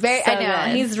 Kid. I know.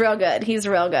 Good. He's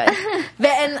real good.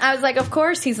 And I was like, of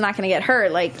course he's not going to get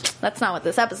hurt. Like, that's not what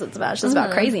this episode's about. It's just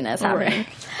about craziness happening.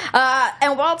 Right.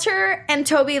 And Walter and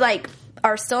Toby, like,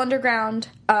 are still underground.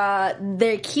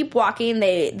 They keep walking.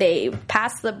 They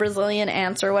pass the Brazilian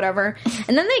ants or whatever.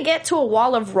 And then they get to a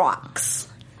wall of rocks.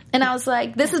 And I was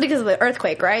like, this is because of the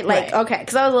earthquake, right? Like, okay,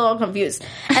 because I was a little confused.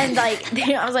 And like,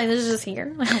 I was like, this is just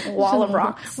here? Like a wall of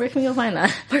rocks. Where can we go find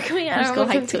that? Where can we just go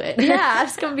hike to it? Yeah, I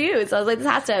was confused. I was like, this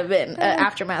has to have been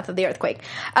aftermath of the earthquake.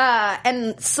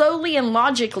 And slowly and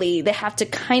logically, they have to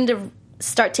kind of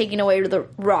start taking away the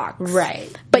rocks. Right.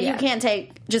 But you can't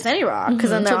take just any rock, because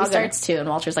then Toby starts to, and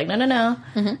Walter's like, no. No.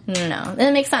 And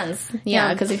it makes sense.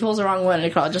 Yeah, because if he pulls the wrong one,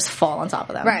 it could all just fall on top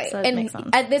of them. Right. So it makes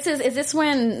sense. Is this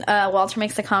when Walter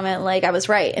makes the comment, like, I was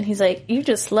right? And he's like, you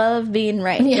just love being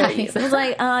right. Yeah. I was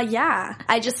like, yeah.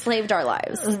 I just slaved our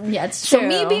lives. Yeah, it's true. So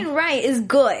me being right is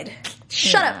good.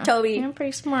 Shut up, Toby. You're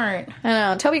pretty smart. I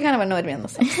know. Toby kind of annoyed me on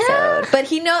this episode.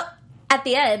 But at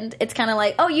the end, it's kind of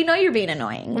like, oh, you know you're being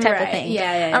annoying type of thing.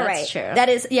 Yeah, all that's right. true. That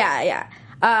is, yeah.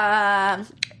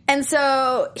 And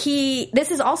so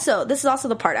this is also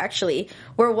the part actually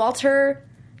where Walter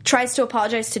tries to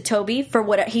apologize to Toby for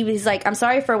what he's like, I'm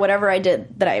sorry for whatever I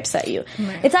did that I upset you.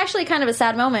 Right. It's actually kind of a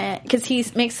sad moment because he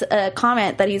makes a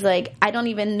comment that he's like, I don't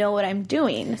even know what I'm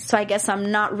doing, so I guess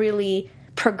I'm not really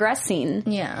progressing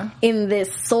in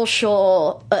this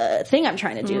social thing I'm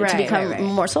trying to do to become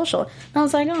more social. And I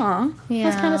was like, oh,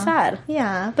 that's kind of sad.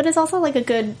 Yeah, but it's also like a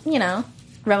good,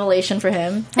 revelation for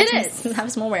him.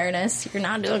 Have some awareness. You're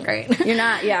not doing great. You're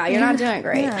not doing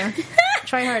great. Yeah.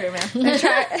 Try harder, man.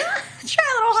 Try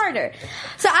a little harder.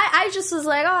 So I just was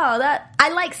like, I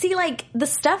the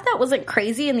stuff that wasn't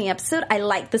crazy in the episode, I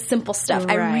like the simple stuff.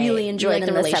 Right. I really enjoyed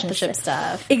the relationship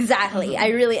stuff. Exactly. I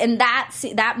really, and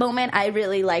that moment, I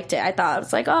really liked it. I thought, it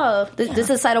was like, this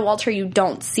is a side of Walter you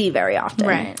don't see very often.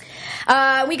 Right.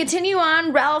 We continue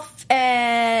on. Ralph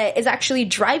is actually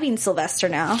driving Sylvester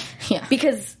now. Yeah.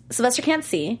 Because Sylvester can't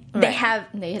see. Right. They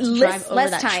have to drive over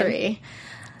less that time. Tree.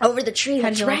 Over the tree.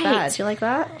 How'd you like that? Do you like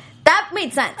that? That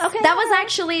made sense. Okay. That was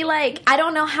actually like, I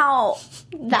don't know how.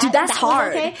 That's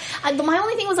hard. Okay. My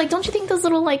only thing was like, don't you think those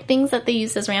little like things that they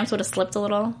used as ramps would have slipped a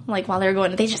little? Like while they were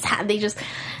going, they just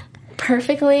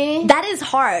perfectly. That is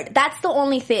hard. That's the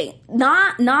only thing.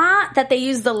 Not that they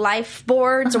use the life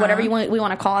boards or whatever we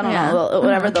want to call it. I don't know.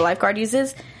 Whatever the lifeguard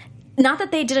uses. Not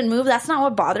that they didn't move. That's not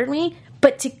what bothered me.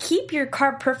 But to keep your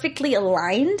car perfectly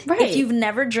aligned, if you've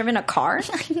never driven a car.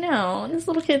 I know. This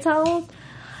little kid's how old?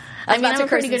 I'm a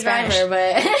pretty good driver,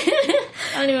 but I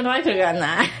don't even know I could have gotten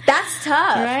that. That's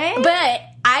tough. Right? But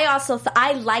I also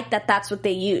I like that that's what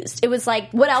they used. It was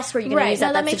like, what else were you going to use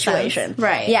at that situation? Sense.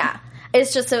 Right. Yeah.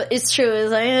 It's just it's true. It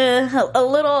was like a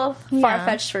little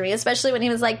far-fetched for me, especially when he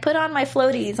was like, put on my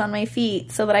floaties on my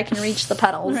feet so that I can reach the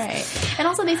pedals. Right. And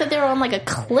also they said they were on like a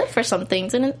cliff or something.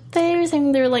 Didn't they?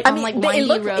 They were like on like windy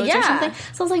roads or something.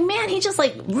 So I was like, man, he just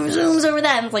like zooms over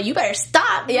that and it's like, you better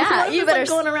stop. Yeah, you better like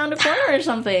going around a corner or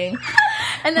something.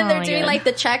 And then they're doing like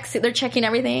the checks. They're checking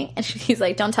everything. And he's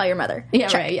like, don't tell your mother. Yeah,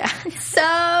 check. right, yeah.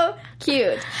 So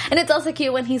cute. And it's also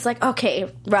cute when he's like,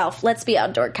 okay, Ralph, let's be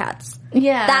outdoor cats.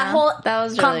 Yeah. That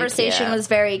was really conversation cute. was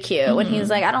very cute when he was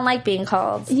like, I don't like being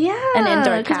called an indoor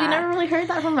cat. Because we never really heard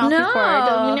that from Ralph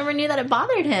before. We never knew that it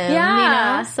bothered him.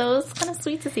 Yeah. So it's kind of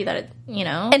sweet to see that it,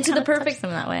 and to the perfect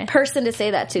that way. person to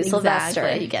say that to, Sylvester.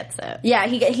 He gets it. Yeah,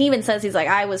 he even says, he's like,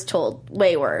 I was told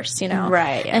way worse,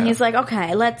 Right. Yeah. And he's like,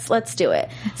 okay, let's do it.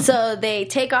 So they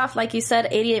take off, like you said,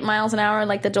 88 miles an hour,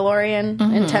 like the DeLorean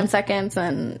in 10 seconds,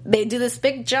 and they do this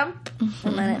big jump,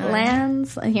 and then it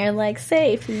lands, and you're like,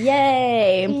 safe, yay.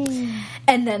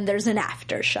 And then there's an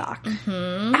aftershock.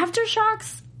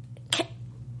 Aftershocks,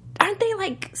 aren't they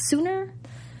like sooner?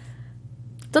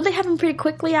 Don't they happen pretty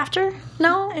quickly after?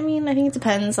 No? I mean, I think it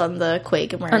depends on the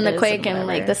quake and where on it the is quake and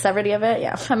like the severity of it.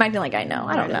 Yeah, I'm acting like I know.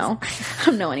 I don't know. I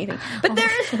don't know anything. But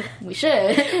there's we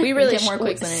should. We really get more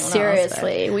quakes than anyone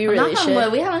seriously, else. We really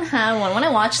should. We haven't had one. When I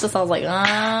watched this, I was like,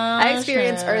 I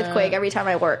experience earthquake every time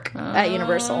I work at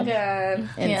Universal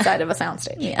inside of a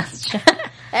soundstage. Yeah,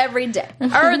 every day.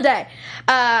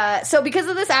 So because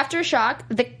of this aftershock,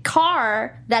 the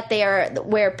car that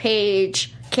where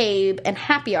Paige, Cabe, and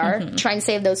Happy are trying to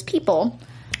save those people,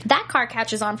 that car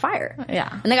catches on fire. Yeah.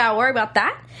 And they gotta worry about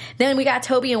that. Then we got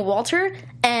Toby and Walter,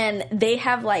 and they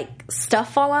have like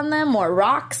stuff fall on them or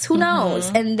rocks, who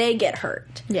knows, and they get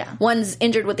hurt. Yeah. One's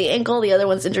injured with the ankle, the other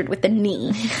one's injured with the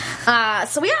knee.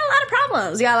 So we got a lot of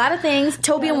problems. We got a lot of things.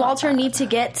 Toby and Walter need to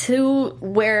get to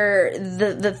where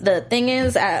the thing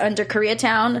is under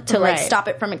Koreatown to like stop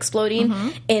it from exploding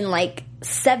in like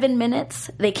 7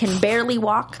 minutes. They can barely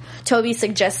walk. Toby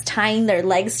suggests tying their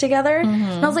legs together.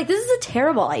 And I was like, this is a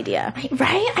terrible idea.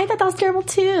 Right? I thought that was terrible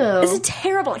too. This is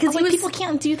terrible. Because people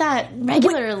can't do that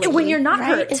regularly. When you're not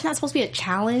hurt. It's not supposed to be a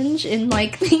challenge in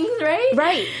like things, right?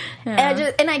 Right.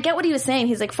 Yeah. And I get what he was saying.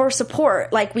 He's like, for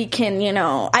support, like we can,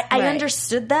 I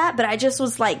understood that, but I just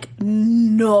was like,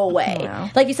 no way. Yeah.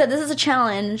 Like you said, this is a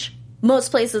challenge.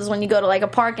 Most places when you go to like a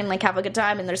park and like have a good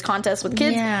time and there's contests with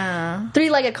kids,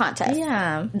 3-legged contest.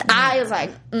 Yeah. I was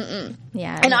like,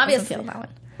 Yeah. And obviously, feel that one.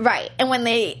 Right. And when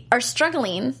they are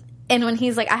struggling, and when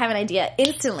he's like, I have an idea,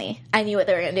 instantly I knew what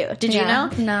they were going to do. Did you know?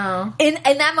 No. In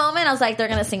that moment, I was like, they're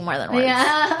going to sing more than words.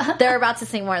 Yeah. They're about to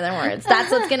sing more than words.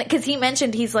 That's what's going to, because he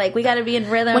mentioned, he's like, we got to be in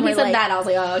rhythm. When he said that, I was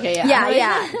like, oh, okay, yeah.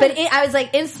 Yeah. But I was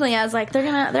like, instantly, I was like,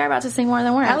 they're about to sing more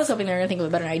than words. I was hoping they were going to think of a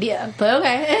better idea, but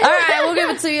okay. All right, we'll give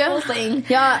it to you. We'll sing.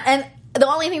 Yeah, and the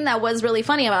only thing that was really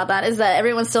funny about that is that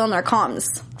everyone's still in their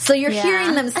comms. So you're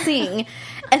hearing them sing.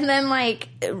 And then, like,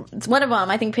 one of them,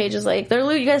 I think Paige is like,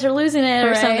 you guys are losing it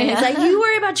or something. It's like, you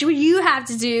worry about what you have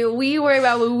to do. We worry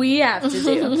about what we have to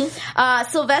do.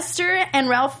 Sylvester and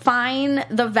Ralph find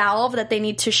the valve that they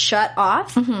need to shut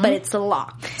off, but it's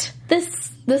locked.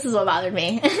 This is what bothered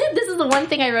me. This is the one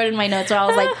thing I wrote in my notes where I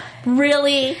was like,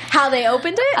 really? How they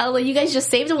opened it? I was like, you guys just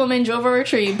saved a woman, drove over a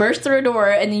tree, burst through a door,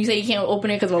 and then you say you can't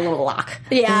open it because of a little lock.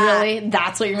 Yeah. Really?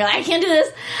 That's what you're like, I can't do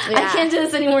this. Yeah. I can't do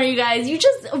this anymore, you guys.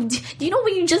 Do you know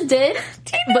what you just did?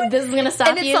 But this is going to stop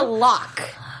you? And it's a lock.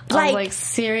 I was like,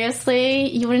 seriously?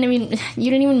 You didn't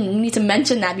even need to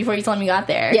mention that before you told me you got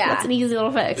there. Yeah. That's an easy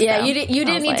little fix. Yeah, so. you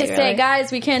didn't need to say,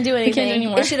 guys, we can't do anything. We can't do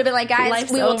anymore. It should have been like, guys,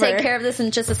 Life's we will over. take care of this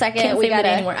in just a second. Can't we save got it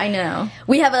anymore. I know.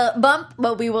 We have a bump,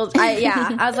 but we will.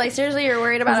 I was like, seriously, you're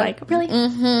worried about it? Like, really?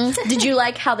 Did you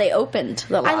like how they opened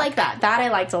the lock? I like that. That I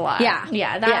liked a lot.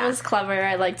 Yeah. That was clever.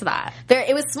 I liked that.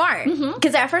 It was smart.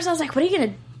 Because at first I was like, what are you going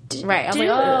to do? Right. I was like,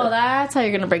 oh, that's how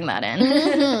you're going to bring that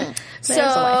in.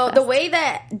 So the way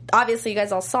that, obviously you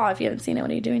guys all saw, if you haven't seen it, what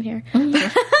are you doing here?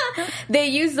 They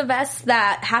used the vest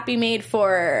that Happy made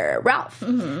for Ralph.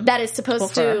 That is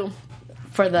supposed to...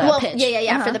 For the pitch.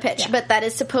 Yeah, for the pitch. Yeah. But that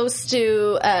is supposed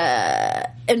to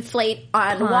inflate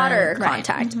on water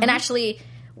contact. And actually,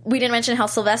 we didn't mention how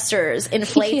Sylvester's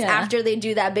inflates after they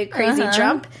do that big crazy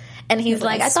jump. And he's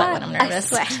like, I thought when I'm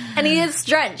nervous. I sweat. And he is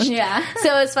drenched. Yeah.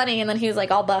 So it's funny. And then he was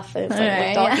like all buff. And it's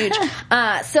like all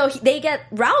huge. So they get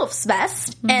Ralph's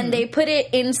vest and they put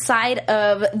it inside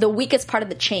of the weakest part of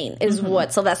the chain is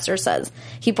what Sylvester says.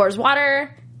 He pours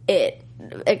water. It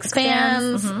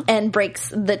expands and breaks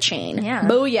the chain. Yeah.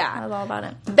 Booyah. I was all about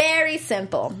it. Very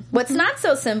simple. What's not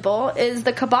so simple is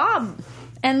the kebab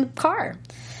and the car.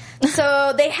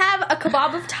 So they have a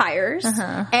kebab of tires,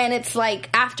 and it's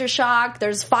like aftershock,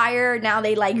 there's fire, now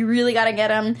they like really gotta get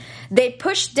them. They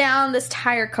push down this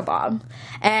tire kebab,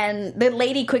 and the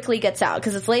lady quickly gets out,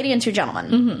 because it's lady and two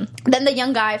gentlemen. Then the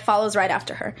young guy follows right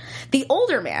after her. The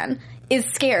older man is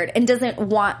scared and doesn't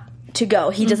want to go.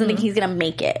 He doesn't think he's gonna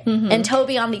make it. And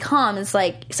Toby on the comm is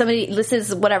like, this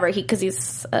is whatever, because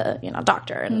he's a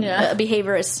doctor and a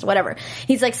behaviorist, whatever.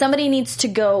 He's like, somebody needs to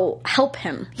go help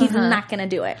him. He's not gonna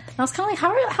do it. I was kind of like,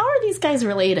 how are these guys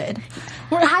related?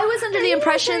 I was under the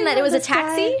impression that it was a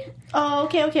taxi. Oh,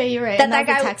 okay, you're right. That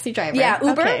guy, a taxi driver. Yeah,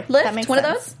 Uber, okay, Lyft, one of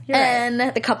those, you're right.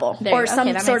 and the couple, or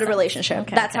some sort of relationship.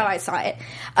 Okay, that's how I saw it.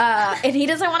 And he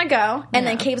doesn't want to go, and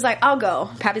then Cabe's like, "I'll go."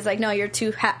 Pappy's like, "No, you're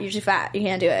too fat. You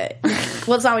can't do it."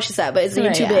 Well, it's not what she said, but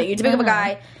you're too big. You're too big of a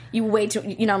guy. You way too,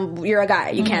 you're a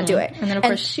guy. You can't do it. And then of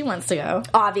course she wants to go,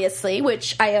 obviously,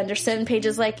 which I understand. Paige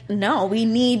is like, "No, we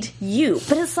need you,"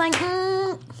 but it's like,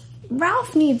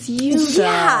 Ralph needs you.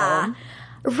 Yeah,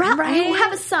 Ralph, you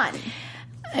have a son.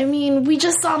 I mean, we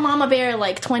just saw Mama Bear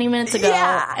like 20 minutes ago,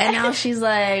 and now she's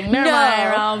like, never mind,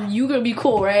 Ralph, you gonna be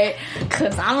cool, right?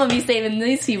 Because I'm gonna be saving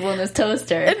these people in this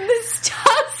toaster. In this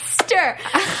toaster! here.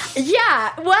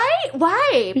 Yeah.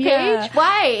 Why? Paige? Yeah.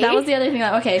 Why? That was the other thing.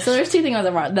 Okay, so there's two things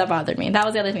that bothered me. That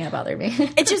was the other thing that bothered me.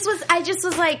 I just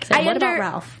was like, so what about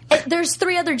Ralph? There's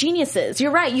 3 other geniuses.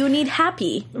 You're right. You need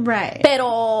Happy. Right.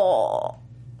 Pero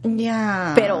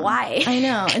why? I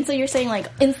know. And so you're saying, like,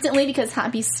 instantly because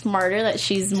Happy's smarter that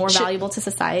she's more valuable to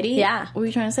society? Yeah. What are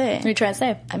you trying to say? What are you trying to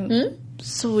say?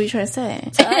 So what are you trying to say?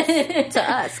 To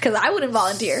us. Because I wouldn't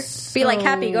volunteer. Be like,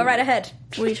 Happy, go right ahead.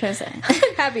 What are you trying to say?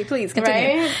 Happy, please,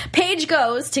 continue. Right? Paige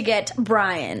goes to get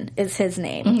Brian, is his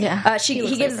name. Yeah.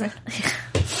 He gives...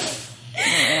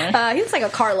 he looks like a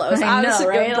Carlos. I know,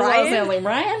 right? Brian. Like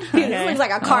Brian? He looks like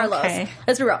a Carlos. Okay.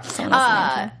 Let's be real.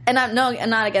 And I'm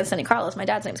not against any Carlos. My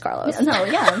dad's name's Carlos. No,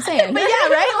 yeah, I'm saying. But yeah,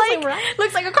 right? Like,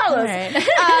 looks like a Carlos.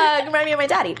 Right. Remind me of my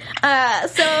daddy.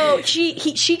 So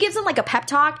she gives him like a pep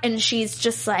talk, and she's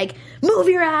just like, move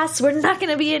your ass. We're not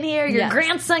going to be in here. Your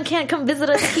grandson can't come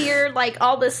visit us here. Like,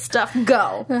 all this stuff.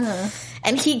 Go.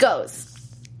 And he goes.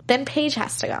 Then Paige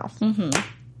has to go. Mm-hmm.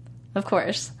 Of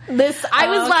course. I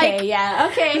was like, yeah,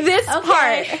 okay. This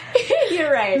part.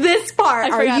 You're right. This part.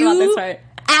 I forgot about this part.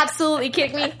 Absolutely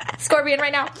kidding me? Scorpion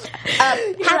right now.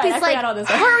 Happy's like,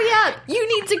 hurry up. You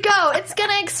need to go. It's going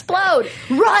to explode.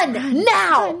 Run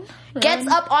now. Gets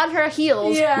up on her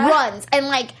heels, runs. And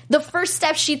like the first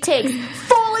step she takes,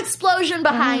 full explosion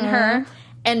behind her.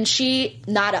 And she,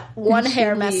 not one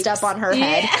hair messed up on her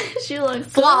head. She looked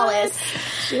flawless. Good.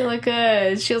 She looked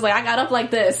good. She was like, I got up like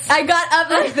this.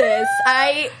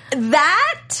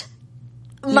 That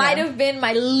might have been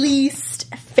my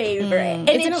least favorite. And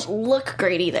it didn't look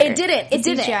great either. It didn't.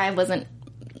 CGI wasn't.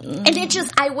 And it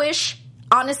just, I wish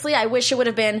it would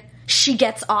have been, she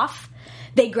gets off,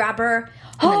 they grab her,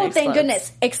 oh, thank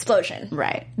goodness, explosion.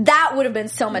 Right. That would have been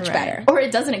so much better. Or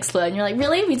it doesn't explode, and you're like,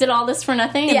 really? We did all this for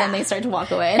nothing? And then they start to walk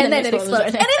away. And then it explodes.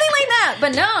 Anything like that.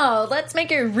 But no, let's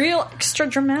make it real extra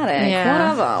dramatic.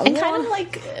 Yeah. Whatever. And kind of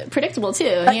like predictable, too.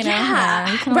 You know?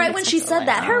 Yeah. Right when she said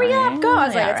that, hurry up, go. I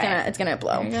was like, it's gonna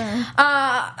blow.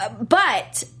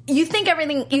 But you think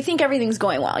everything's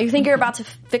going well. You think you're about to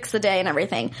fix the day and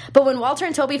everything. But when Walter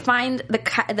and Toby find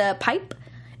the pipe,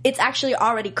 it's actually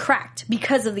already cracked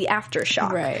because of the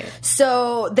aftershock. Right.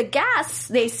 So the gas,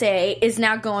 they say, is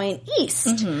now going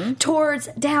east towards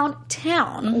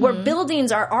downtown, where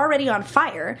buildings are already on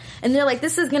fire. And they're like,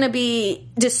 this is going to be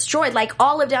destroyed. Like,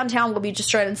 all of downtown will be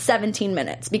destroyed in 17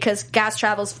 minutes because gas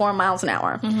travels 4 miles an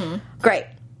hour. Great.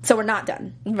 So we're not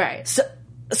done. Right.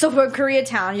 So for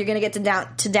Koreatown, you're going to get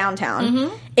to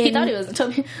downtown. He thought he was.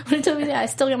 When Toby said, I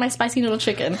still got my spicy noodle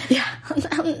chicken. Yeah.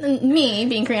 Me,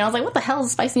 being Korean, I was like, what the hell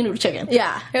is spicy noodle chicken?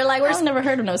 Yeah. You're like, I've never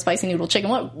heard of no spicy noodle chicken.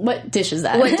 What dish is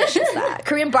that? What dish is that?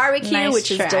 Korean barbecue,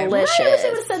 which is delicious. I wish they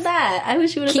would have said that. I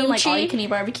wish you would have said, like, all-you-can-eat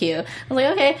barbecue. I was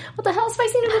like, okay, what the hell is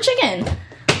spicy noodle chicken?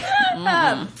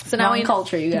 So now wrong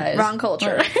culture, you guys. Wrong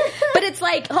culture. But it's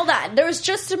like, hold on, there was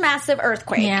just a massive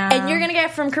earthquake, and you're gonna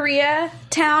get from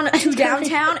Koreatown to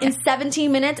downtown in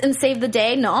 17 minutes and save the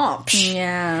day? No,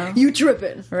 you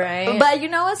tripping, right? But you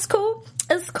know, it's cool.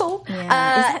 It's cool.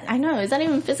 Yeah. I know. Is that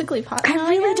even physically possible? I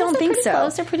really don't think so.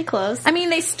 They're pretty close. I mean,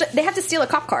 they have to steal a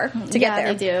cop car to get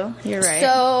there. They do. You're right.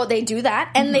 So they do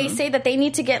that, and they say that they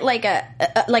need to get like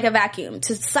a vacuum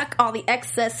to suck all the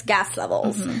excess gas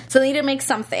levels. So they need to make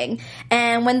something.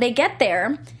 And when they get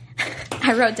there,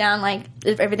 I wrote down like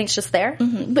if everything's just there.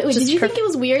 But wait, did you think it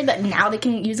was weird that now they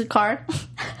can use a car?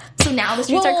 So now the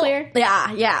streets are clear?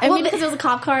 Yeah. I mean, because it was a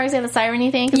cop car, they have a siren,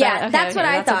 you think? Yeah, that's what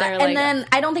I thought. And then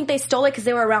I don't think they stole it because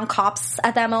they were around cops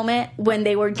at that moment when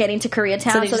they were getting to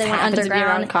Koreatown, so they went underground. To be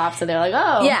around cops, so they're like,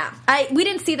 oh. Yeah, we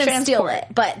didn't see them steal it,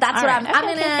 but that's what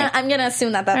I'm gonna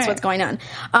assume that's what's going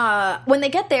on. When they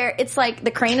get there, it's like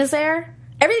the crane is there.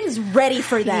 Everything's ready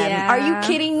for them. Yeah. Are you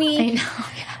kidding me? I know.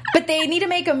 But they need to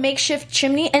make a makeshift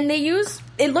chimney, and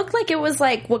it looked like it was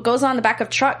like what goes on the back of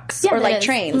trucks or like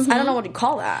trains. I don't know what you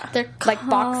call that. They're like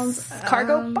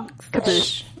cargo box?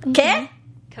 Caboose. Okay?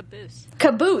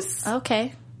 Caboose.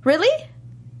 Okay. Really?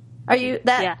 Are you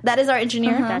that is our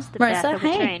engineer? That's the Marissa? back of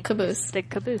a train. Caboose. The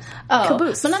caboose. Oh,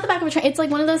 caboose. But not the back of a train. It's like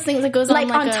one of those things that goes like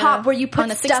on top where you put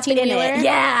on a stuff in it.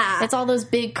 Yeah. It's all those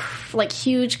big, like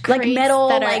huge crates like metal,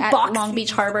 that are like at box. Long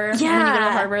Beach Harbor. Yeah. When you go to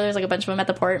the harbor, there's like a bunch of them at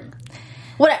the port.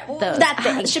 That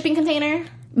thing. Shipping container?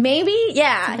 Maybe?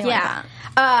 Yeah. Something like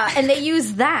that. And they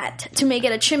use that to make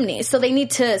it a chimney. So they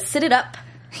need to sit it up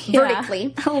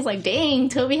vertically. I was like, dang,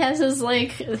 Toby has his what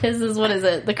is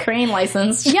it? The crane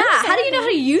license. Yeah, how do you know how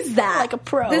to use that? Like a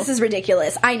pro. This is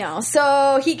ridiculous. I know.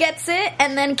 So he gets it,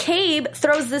 and then Cabe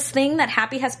throws this thing that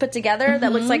Happy has put together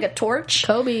that looks like a torch.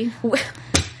 Kobe.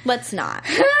 Let's not.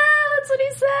 That's what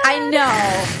he said. I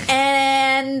know.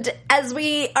 And as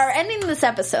we are ending this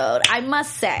episode, I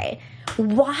must say,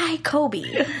 why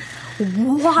Kobe?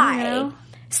 Why?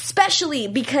 Especially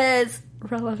because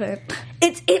relevant.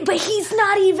 But he's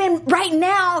not even right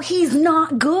now. He's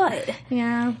not good.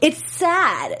 Yeah, it's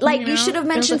sad. Like you should have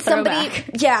mentioned somebody.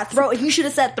 Yeah, you should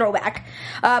have said throwback.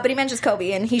 But he mentions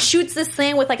Kobe, and he shoots this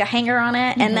thing with like a hanger on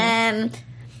it, and then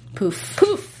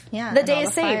poof. Yeah, the day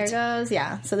is saved. Fire goes.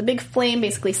 Yeah, so the big flame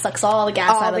basically sucks all the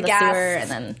gas out of the sewer, and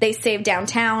then they save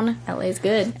downtown. LA's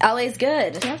good.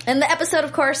 Yeah. And the episode,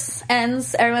 of course,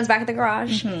 ends. Everyone's back at the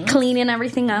garage, cleaning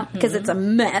everything up because it's a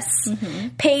mess.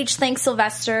 Paige thanks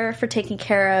Sylvester for taking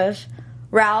care of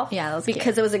Ralph. Yeah, that was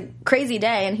because it was a crazy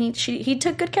day, and he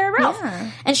took good care of Ralph.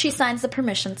 Yeah. And she signs the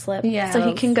permission slip, so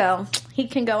he can go. He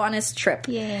can go on his trip.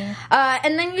 Yeah.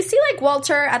 And then you see like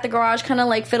Walter at the garage, kind of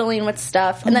like fiddling with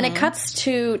stuff, and then it cuts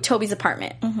to Toby's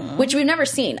apartment, which we've never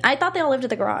seen. I thought they all lived at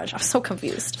the garage. I was so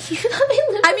confused.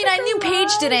 I knew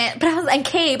Paige didn't, and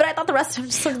Kay, but I thought the rest of them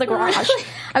just lived at the garage.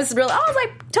 I was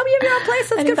like, Toby, you have your own place.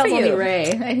 That's good for you. Only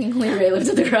Ray. I think only Ray lives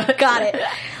at the garage. Got it.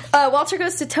 Walter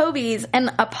goes to Toby's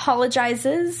and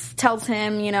apologizes, tells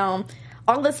him,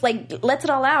 all this, like, lets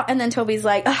it all out, and then Toby's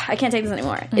like, I can't take this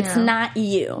anymore. Yeah. It's not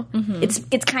you.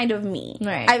 It's kind of me.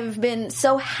 Right. I've been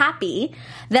so happy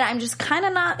that I'm just kind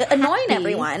of not annoying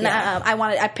everyone. Yeah.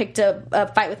 I picked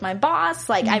a fight with my boss.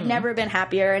 Like, I've never been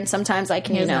happier, and sometimes I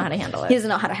can, He doesn't know how to handle it. He doesn't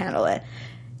know how to handle it.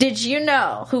 Did you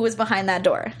know who was behind that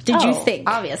door? Did you think?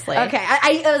 Obviously. Okay.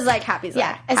 I was like, happy.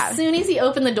 Yeah. As soon as he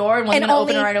opened the door and wasn't going to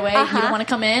open it right away, you don't want to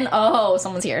come in. Oh,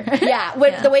 someone's here. Yeah.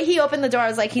 The way he opened the door, I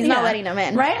was like, he's not letting him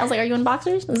in. Right? I was like, are you in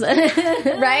boxers?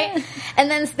 Right?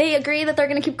 And then they agree that they're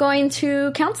going to keep going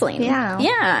to counseling. Yeah.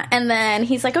 Yeah. And then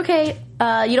he's like, okay,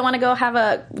 you don't want to go have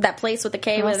that place with the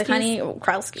K with the honey,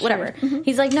 Kralski, whatever.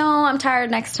 He's like, no, I'm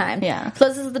tired, next time. Yeah.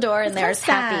 Closes the door and there's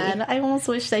Happy. I almost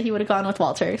wish that he would have gone with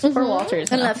Walter. Poor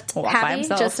Walter's and left Happy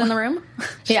just in the room.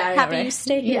 Yeah. Happy you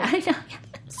stay here. Yeah, I know.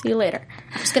 See you later.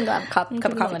 I'm just going to go have a cup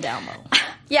of coffee. Down low.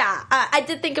 Yeah. I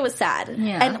did think it was sad.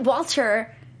 Yeah. And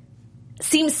Walter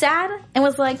seemed sad and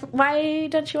was like, why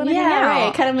don't you want to hang out? Right.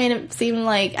 It kind of made it seem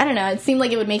like, I don't know, it seemed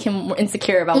like it would make him more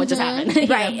insecure about what just happened.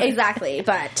 Right, exactly.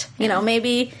 But,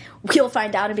 maybe he'll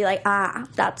find out and be like,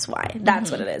 that's why.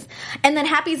 That's what it is. And then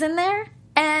Happy's in there,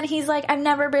 and he's like, I've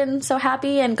never been so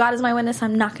happy, and God is my witness,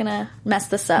 I'm not gonna mess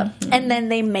this up. And then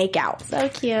they make out. So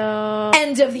cute.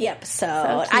 End of the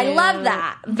episode. I love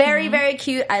that. Very, very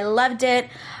cute. I loved it.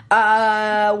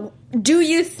 Do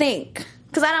you think...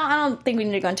 Because I don't think we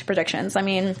need to go into predictions. I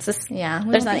mean, it's just... Yeah,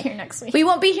 we won't be here next week. We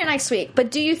won't be here next week. But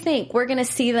do you think we're going to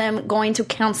see them going to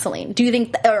counseling? Do you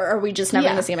think... or are we just never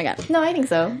going to see them again? No, I think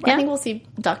so. Yeah? I think we'll see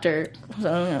Dr.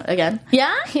 again.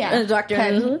 Yeah? Yeah. Dr.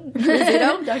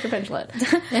 Rizzuto? Dr. Penchlet.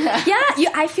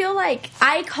 Yeah. I feel like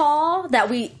I call that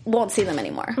we won't see them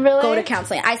anymore. Really? Go to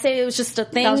counseling. I say it was just a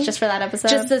thing. That was just for that episode?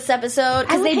 Just this episode.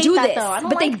 Because they do this. Though.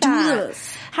 But they do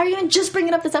this. How are you going to just bring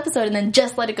it up this episode and then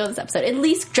just let it go this episode? At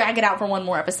least drag it out for one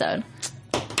more episode.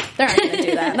 They're not going to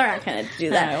do that. They're not going to do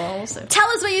that. Well, we'll see. Tell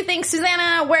us what you think,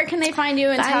 Susanna. Where can they find you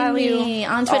and tell you?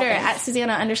 On Twitter at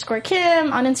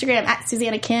Susanna_Kim. On Instagram at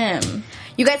Susanna Kim.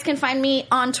 You guys can find me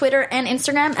on Twitter and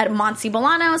Instagram at Monse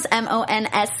Bolanos,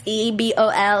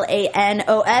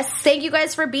 MonseBolanos. Thank you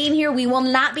guys for being here. We will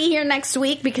not be here next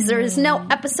week because there is no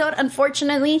episode,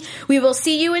 unfortunately. We will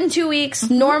see you in 2 weeks.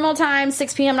 Normal time,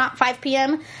 6 p.m., not 5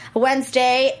 p.m.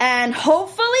 Wednesday. And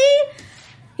hopefully...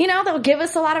 they'll give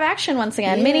us a lot of action once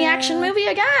again. Yeah. Mini action movie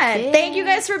again. Yeah. Thank you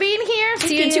guys for being here.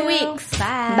 See you in 2 weeks.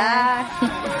 Bye.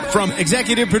 From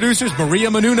executive producers Maria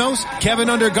Menounos, Kevin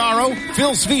Undergaro,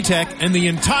 Phil Svitek, and the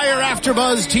entire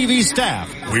AfterBuzz TV staff,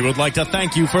 we would like to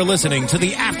thank you for listening to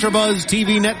the AfterBuzz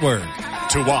TV network.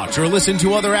 To watch or listen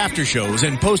to other after shows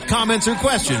and post comments or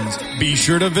questions, be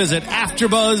sure to visit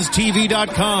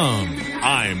AfterBuzzTV.com.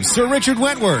 I'm Sir Richard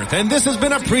Wentworth, and this has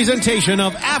been a presentation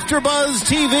of AfterBuzz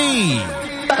TV.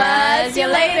 Buzz you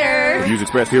later. The views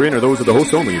expressed herein are those of the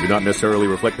host only and do not necessarily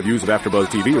reflect the views of AfterBuzz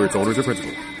TV or its owners or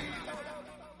principals.